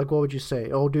 15-year-old self, like, what would you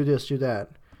say? Oh, do this, do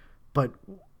that. But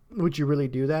would you really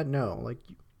do that? No. Like,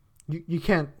 you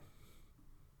can't.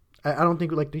 I don't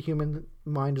think, like, the human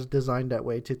mind is designed that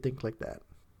way to think like that.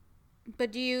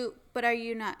 But are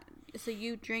you not, so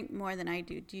you drink more than I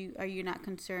do. Are you not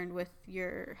concerned with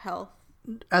your health?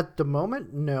 At the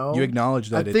moment, no. You acknowledge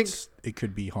that it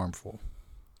could be harmful.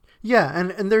 Yeah,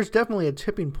 and there's definitely a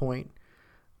tipping point,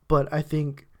 but I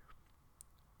think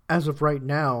as of right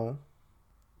now,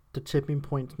 the tipping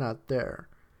point's not there.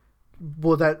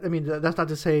 Well, that's not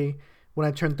to say when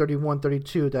I turn 31,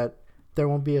 32 that there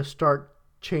won't be a stark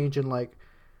change in, like,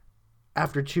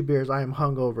 after 2 beers I am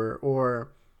hungover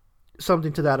or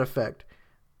something to that effect.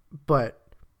 But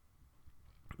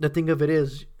the thing of it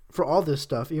is, for all this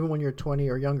stuff, even when you're 20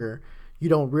 or younger, you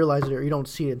don't realize it or you don't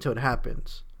see it until it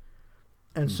happens.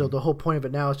 And so the whole point of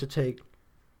it now is to take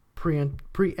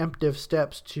preemptive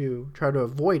steps to try to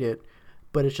avoid it,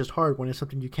 but it's just hard when it's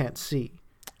something you can't see.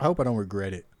 I hope I don't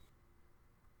regret it.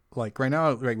 Like, right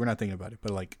now, like, we're not thinking about it,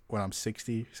 but, like, when I'm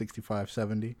 60, 65,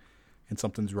 70, and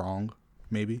something's wrong,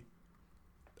 maybe,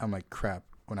 I'm like, crap,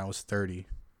 when I was 30,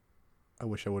 I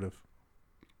wish I would have.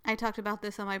 I talked about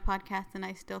this on my podcast, and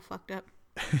I still fucked up.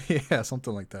 Yeah,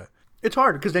 something like that. It's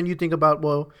hard, because then you think about,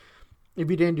 well,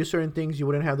 if you didn't do certain things, you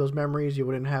wouldn't have those memories, you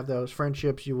wouldn't have those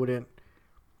friendships,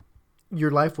 your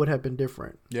life would have been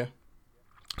different. Yeah.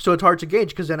 So it's hard to gauge,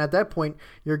 because then at that point,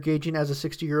 you're gauging as a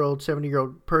 60-year-old,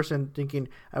 70-year-old person thinking,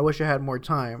 I wish I had more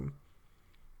time.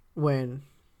 When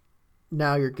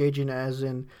now you're gauging as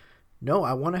in, no,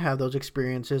 I want to have those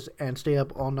experiences and stay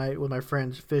up all night with my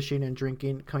friends, fishing and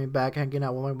drinking, coming back, hanging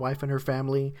out with my wife and her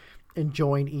family,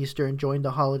 enjoying Easter, enjoying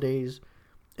the holidays.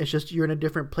 It's just you're in a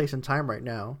different place and time right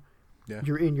now. Yeah.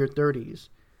 You're in your 30s.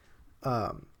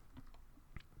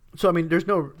 So,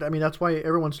 that's why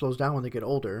everyone slows down when they get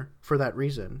older, for that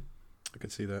reason. I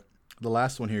could see that. The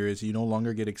last one here is you no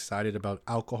longer get excited about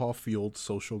alcohol-fueled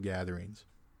social gatherings.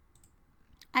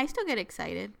 I still get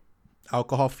excited.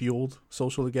 Alcohol-fueled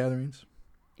social gatherings?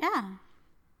 Yeah.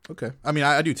 Okay. I mean,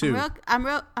 I do too. I'm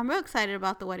real excited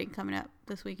about the wedding coming up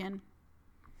this weekend.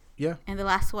 Yeah. And the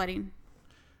last wedding,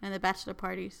 and the bachelor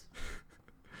parties.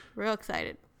 Real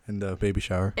excited. And the baby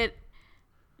shower.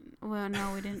 Well,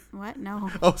 no, we didn't. What? No.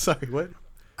 Oh, sorry. What?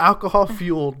 Alcohol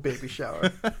fueled baby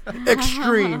shower.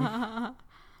 Extreme.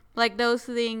 Like those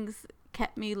things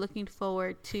kept me looking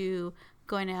forward to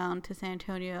going down to San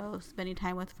Antonio, spending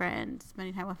time with friends,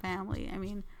 spending time with family. I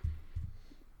mean,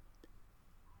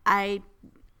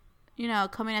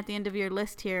 coming at the end of your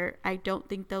list here, I don't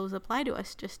think those apply to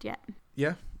us just yet.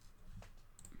 Yeah.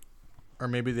 Or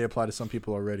maybe they apply to some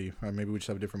people already. Or maybe we just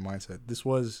have a different mindset. This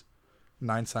was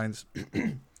 9 signs.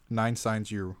 9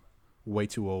 signs you're way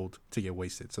too old to get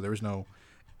wasted. So there was no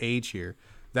age here.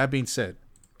 That being said,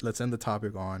 let's end the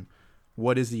topic on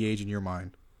what is the age in your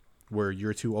mind where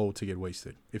you're too old to get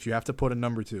wasted? If you have to put a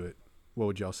number to it, what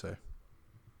would y'all say?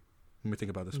 Let me think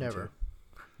about this. Never.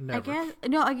 I guess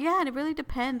again, it really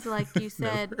depends. Like you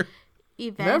said,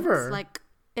 events. Never. Like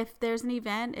if there's an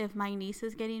event, if my niece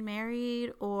is getting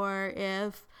married, or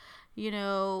if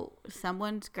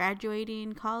someone's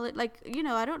graduating college. Like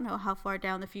I don't know how far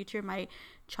down the future my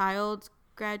child's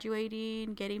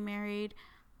graduating, getting married.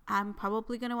 I'm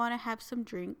probably gonna want to have some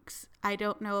drinks. I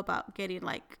don't know about getting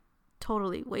like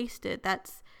totally wasted.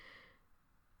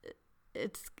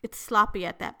 It's sloppy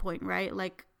at that point, right?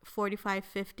 Like 45,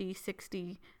 50,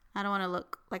 60. I don't want to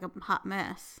look like a hot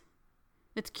mess.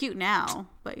 It's cute now,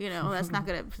 but it's not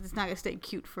gonna stay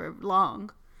cute for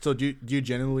long. So do you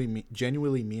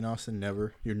genuinely mean, Austin,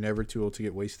 never? You're never too old to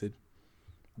get wasted?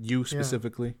 You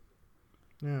specifically?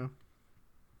 Yeah.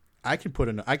 I can put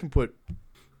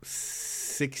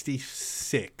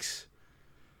 66.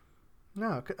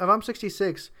 No, if I'm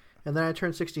 66 and then I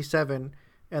turn 67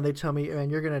 and they tell me, man,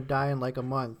 you're going to die in like a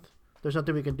month. There's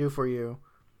nothing we can do for you.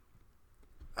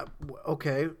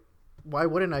 Okay. Why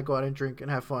wouldn't I go out and drink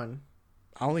and have fun?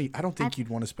 I don't think you'd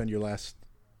want to spend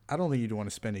I don't think you'd want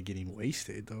to spend it getting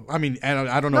wasted, though. I mean,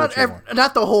 I don't know what you want.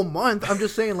 Not the whole month. I'm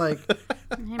just saying, like,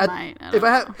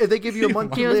 if they give you a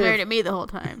month to live. He was married at me the whole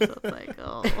time, so it's like,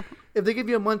 oh. If they give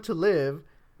you a month to live,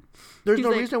 there's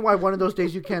no reason why one of those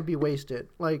days you can't be wasted.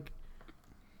 Like,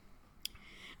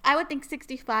 I would think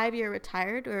 65, you're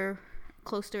retired or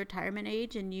close to retirement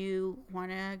age, and you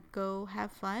want to go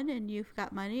have fun, and you've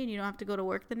got money, and you don't have to go to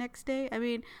work the next day. I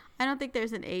mean, I don't think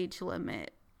there's an age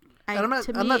limit. I'm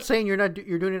not saying you're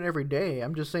doing it every day.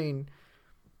 I'm just saying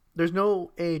there's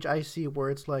no age I see where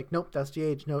it's like, nope, that's the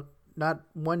age. No, not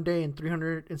one day in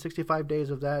 365 days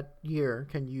of that year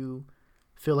can you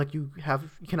feel like you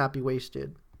cannot be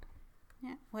wasted.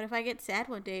 Yeah. What if I get sad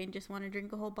one day and just want to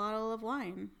drink a whole bottle of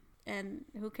wine? And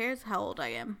who cares how old I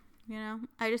am?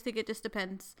 I just think it just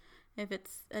depends. If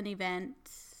it's an event,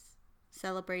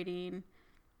 celebrating,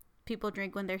 people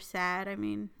drink when they're sad. I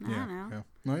mean, I don't know. Yeah.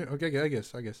 Okay, I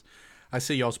guess. I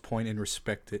see y'all's point and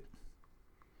respect it.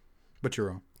 But you're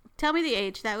wrong. Tell me the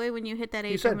age. That way when you hit that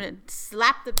age, I'm going to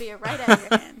slap the beer right out of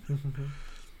your hand.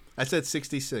 I said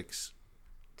 66.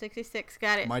 66.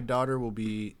 Got it. My daughter will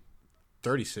be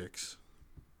 36.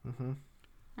 Mm-hmm.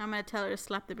 I'm going to tell her to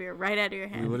slap the beer right out of your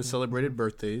hand. We would have celebrated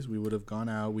birthdays. We would have gone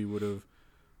out.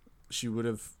 She would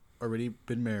have already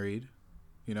been married,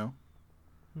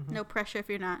 Mm-hmm. No pressure if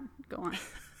you're not. Go on.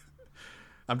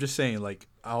 I'm just saying, like,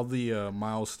 all the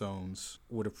milestones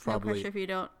would have probably... No pressure if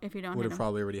you don't would have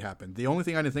probably already happened. The only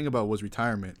thing I didn't think about was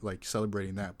retirement, like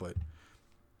celebrating that, but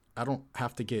I don't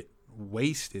have to get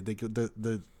wasted.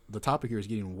 The topic here is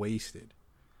getting wasted.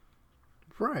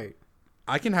 Right.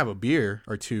 I can have a beer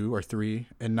or 2 or 3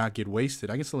 and not get wasted.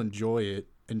 I can still enjoy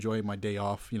my day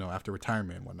off, after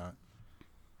retirement and whatnot.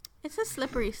 It's a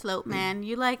slippery slope, man.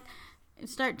 You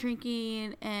start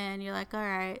drinking and you're like, all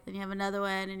right. Then you have another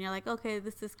one and you're like, okay,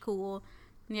 this is cool.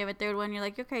 And you have a third one, you're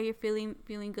like, okay, you're feeling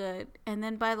good. And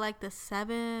then by like the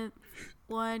 7th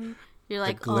one, you're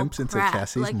like, glimpse into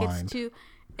Cassie's mind.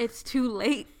 It's too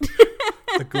late.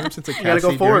 A glimpse into Cassie you gotta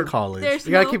go forward. College.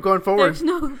 You gotta keep going forward.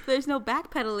 There's no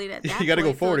backpedaling at that You gotta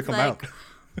point, go forward to come out.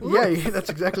 Yeah, that's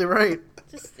exactly right.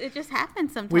 It just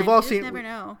happens sometimes. We've all never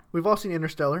know. We've all seen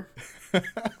Interstellar.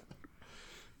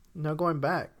 No going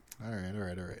back. All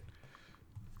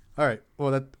right.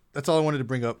 Well, that's all I wanted to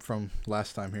bring up from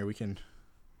last time here. We can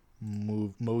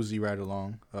mosey right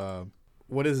along.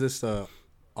 What is this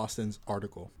Austin's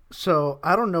article? So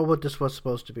I don't know what this was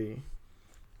supposed to be.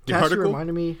 The Cassie article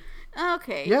reminded me.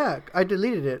 Okay. Yeah, I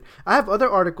deleted it. I have other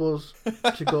articles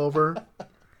to go over. All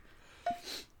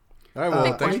right.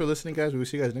 Well, thanks for listening, guys. We'll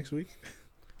see you guys next week.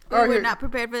 We're not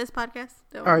prepared for this podcast.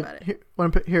 Don't worry about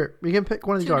it. Here, we can pick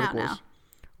one of these articles. Now.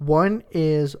 One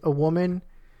is a woman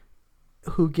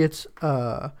who gets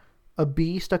a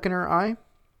bee stuck in her eye.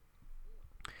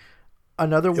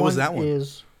 Another It one was that one.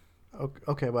 is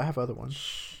okay, but I have other ones.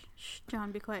 Shh,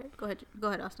 John, be quiet. Go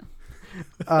ahead, Austin.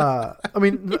 I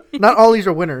mean, not all these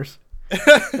are winners.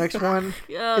 Next one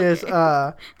Okay. is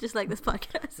Just like this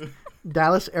podcast.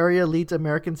 Dallas area leads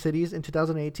American cities in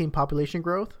 2018 population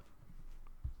growth.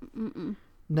 Mm-mm.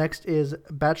 Next is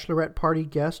bachelorette party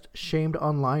guest shamed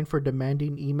online for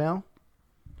demanding email.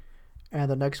 And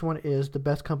the next one is the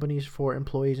best companies for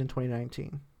employees in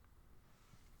 2019.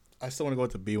 I still want to go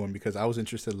with the B one because I was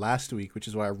interested last week, which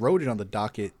is why I wrote it on the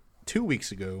docket 2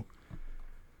 weeks ago.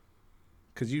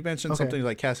 Because you mentioned something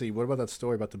like, Cassie, what about that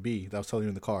story about the bee that I was telling you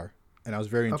in the car? And I was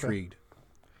very intrigued.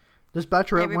 This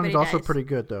bachelorette one Everybody is also dies. pretty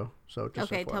good, though. So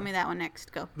just Okay, FYI. tell me that one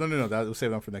next. Go. No. We'll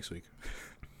save that for next week.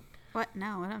 What?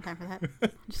 No, I don't have time for that.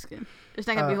 I'm just kidding. There's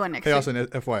not gonna be one next Hey, week. Austin,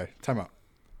 FYI, time out.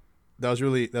 That was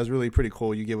really pretty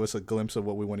cool. You gave us a glimpse of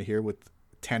what we want to hear with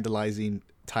tantalizing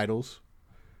titles,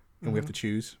 and we have to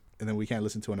choose, and then we can't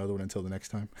listen to another one until the next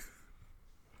time.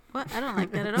 What? I don't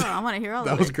like that at all. I want to hear all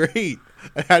That of was it. great.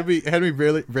 It had me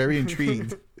very very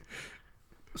intrigued.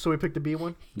 So we picked the B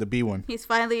one. The B one. He's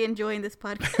finally enjoying this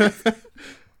podcast. I've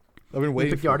been We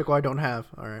waiting picked the for. article I don't have.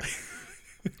 All right.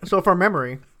 So from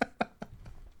memory,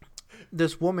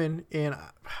 this woman in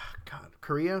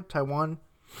Korea, Taiwan,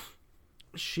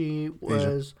 she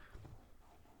was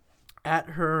at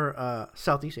her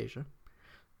Southeast Asia.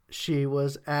 She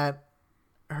was at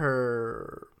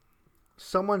her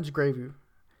someone's grave,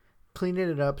 cleaning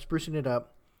it up, sprucing it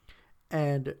up,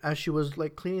 and as she was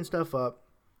like cleaning stuff up,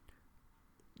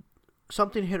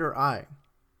 something hit her eye.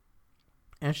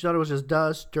 And she thought it was just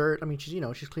dust, dirt. I mean,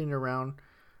 she's cleaning around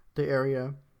the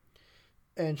area.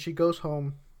 And she goes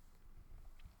home,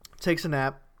 takes a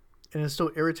nap, and it's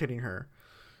still irritating her.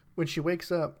 When she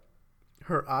wakes up,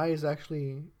 her eye is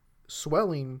actually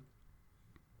swelling,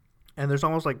 and there's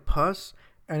almost like pus,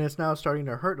 and it's now starting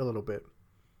to hurt a little bit.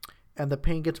 And the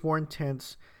pain gets more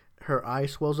intense. Her eye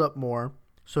swells up more,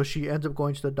 so she ends up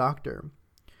going to the doctor.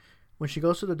 When she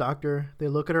goes to the doctor, they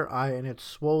look at her eye, and it's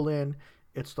swollen.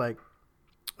 It's like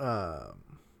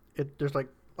there's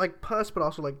like pus, but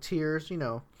also like tears.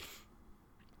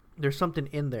 There's something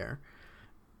in there,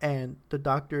 and the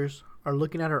doctors are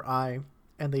looking at her eye,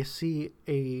 and they see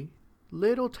a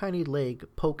little tiny leg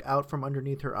poke out from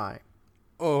underneath her eye.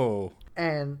 Oh.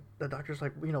 And the doctor's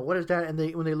like, what is that? And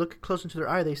when they look close into their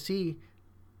eye, they see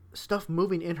stuff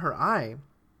moving in her eye.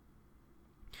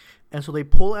 And so they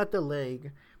pull at the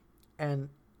leg, and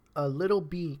a little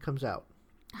bee comes out.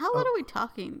 How loud are we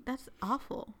talking? That's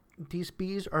awful. These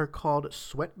bees are called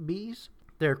sweat bees.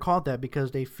 They're called that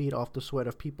because they feed off the sweat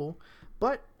of people.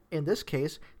 But in this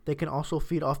case, they can also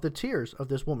feed off the tears of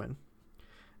this woman.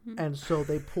 And so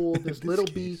they pull this little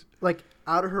bee like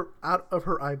out of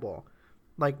her eyeball.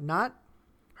 Like not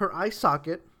her eye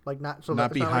socket, like not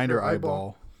Behind her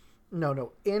eyeball.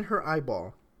 No, in her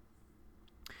eyeball.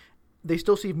 They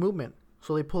still see movement,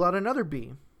 so they pull out another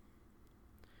bee.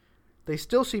 They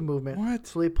still see movement. What?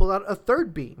 So they pull out a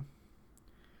third bee.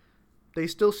 They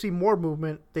still see more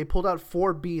movement. They pulled out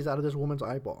 4 bees out of this woman's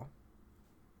eyeball.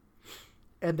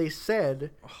 And they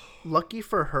said, lucky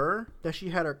for her that she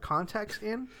had her contacts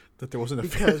in. That there wasn't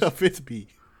Because- a fifth bee.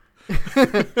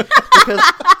 Because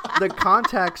the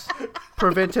contacts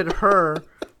prevented her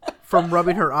from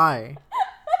rubbing her eye.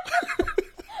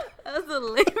 That was the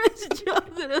lamest joke,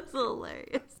 but it was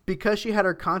hilarious. Because she had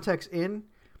her contacts in,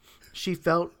 she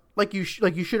felt like you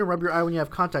shouldn't rub your eye when you have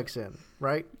contacts in,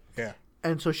 right? Yeah.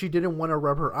 And so she didn't want to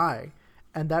rub her eye.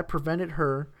 And that prevented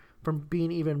her from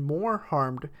being even more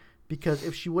harmed, because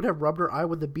if she would have rubbed her eye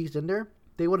with the bees in there,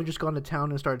 they would have just gone to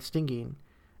town and started stinging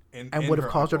and would have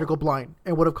caused her to go blind.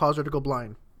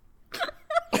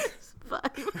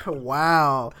 Fuck.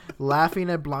 Wow. Laughing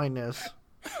at blindness.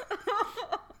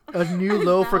 A new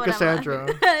low for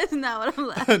Cassandra. That is not what I'm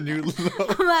laughing A new low.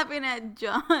 I'm laughing at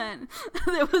John.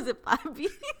 There was a 5 bees.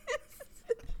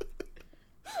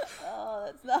 Oh,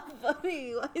 that's not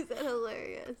funny. Why is that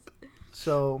hilarious?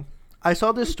 So I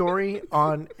saw this story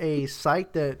on a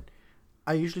site that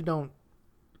I usually don't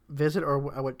visit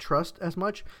or I would trust as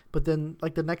much. But then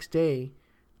like the next day,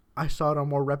 I saw it on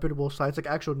more reputable sites, like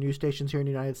actual news stations here in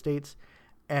the United States.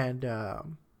 And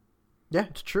yeah,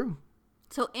 it's true.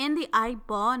 So in the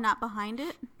eyeball, not behind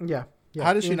it? Yeah.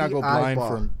 How did she in not the go blind eyeball.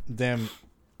 from them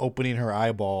opening her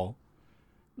eyeball?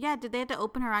 Yeah, did they have to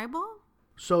open her eyeball?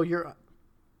 So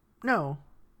no,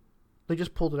 they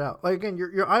just pulled it out. Like again,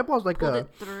 your eyeball's like Pulled it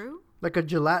through? like a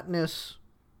gelatinous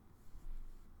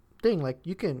thing. Like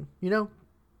you can, No,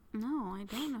 I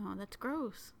don't know. That's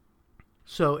gross.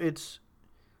 So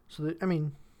I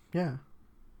mean, yeah.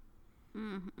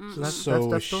 Mm-hmm. So that's So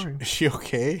that is story. she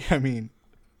okay? I mean,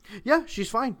 Yeah, she's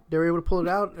fine. They were able to pull it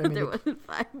out. I mean, There wasn't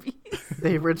 5 bees.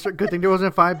 they were good thing there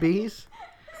wasn't 5 bees.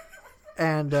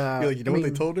 And You're like, you know what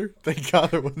they told her? Thank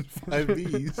God there wasn't 5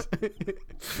 bees.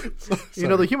 You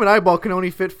know, the human eyeball can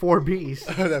only fit 4 bees.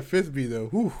 That 5th bee though.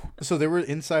 Whew. So they were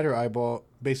inside her eyeball,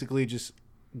 basically just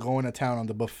going to town on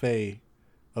the buffet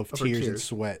of her tears and tears.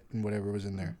 sweat and whatever was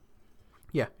in there.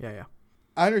 Yeah.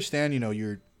 I understand,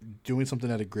 you're doing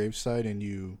something at a gravesite and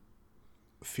you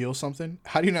feel something.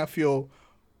 How do you not feel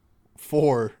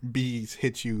 4 bees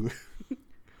hit you?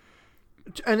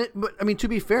 But I mean, to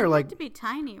be fair, Like like, to be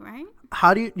tiny, right?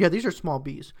 how do you? Yeah, these are small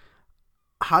bees.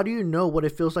 How do you know what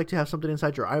it feels like to have something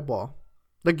inside your eyeball?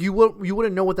 Like you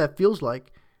wouldn't know what that feels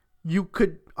like. You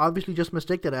could obviously just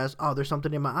mistake that as, oh, there's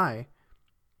something in my eye.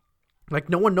 Like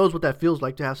no one knows what that feels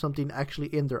like to have something actually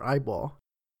in their eyeball.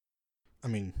 I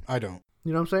mean, I don't.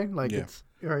 You know what I'm saying? Like Yeah. it's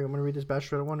all right. I'm gonna read this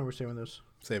Bachelorette one, or we're saving this.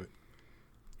 Save it.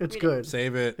 It's Read it. good.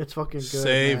 Save it. It's fucking good.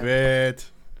 Save man.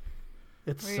 it.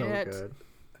 It's Read so it. good.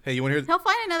 Hey, you want to hear? He'll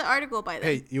find another article by then.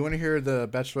 Hey, you want to hear the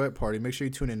Bachelorette party? Make sure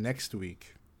you tune in next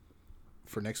week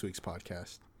for next week's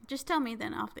podcast. Just tell me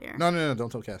then off the air. No,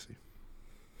 don't tell Cassie.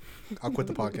 I'll quit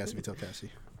the podcast if you tell Cassie.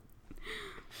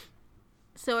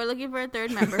 So we're looking for a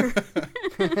third member.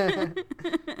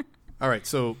 All right,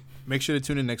 so make sure to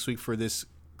tune in next week for this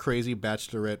crazy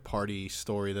Bachelorette party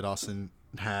story that Austin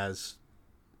has.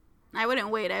 I wouldn't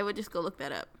wait. I would just go look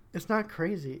that up. It's not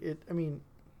crazy.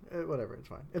 Whatever. It's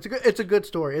fine. It's a good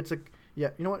story. You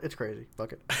know what? It's crazy.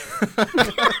 Fuck it.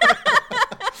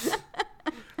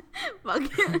 Fuck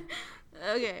it.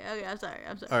 Okay. I'm sorry.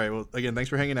 All right, well, again, thanks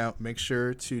for hanging out. Make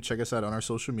sure to check us out on our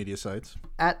social media sites.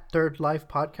 At Third Life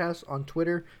Podcast on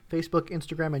Twitter, Facebook,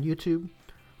 Instagram, and YouTube.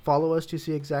 Follow us to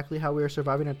see exactly how we are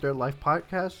surviving a third life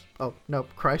podcast. Oh, no,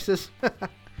 crisis.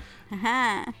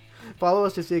 Haha. Follow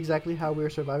us to see exactly how we are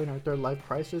surviving our third life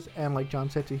crisis. And like John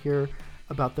said, to hear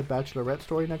about the Bachelorette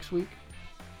story next week.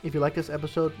 If you like this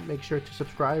episode, make sure to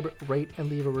subscribe, rate, and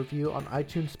leave a review on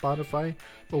iTunes, Spotify,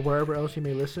 or wherever else you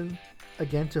may listen.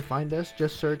 Again, to find us,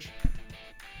 just search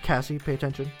Cassie, pay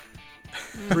attention,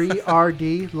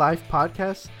 3RD Life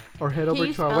Podcast, or head Can over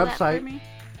you to our spell that for website, me?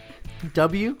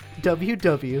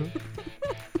 www.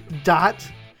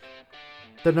 dot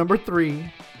the number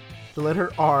 3, the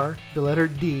letter R, the letter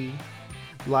D,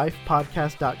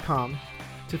 lifepodcast.com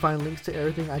to find links to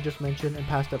everything I just mentioned in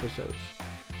past episodes.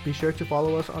 Be sure to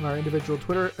follow us on our individual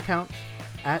Twitter accounts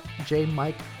at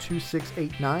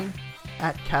jmike2689,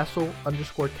 at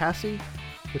castle_Cassie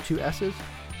with 2 S's,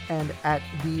 and at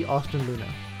the Austin Luna.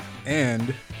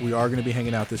 And we are going to be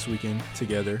hanging out this weekend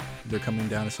together. They're coming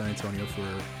down to San Antonio for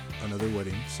another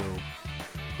wedding, so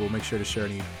we'll make sure to share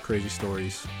any crazy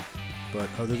stories. But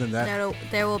other than that,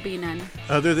 There will be none.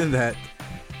 other than that,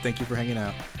 thank you for hanging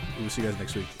out. We will see you guys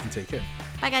next week, and take care.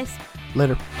 Bye, guys.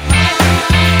 Later.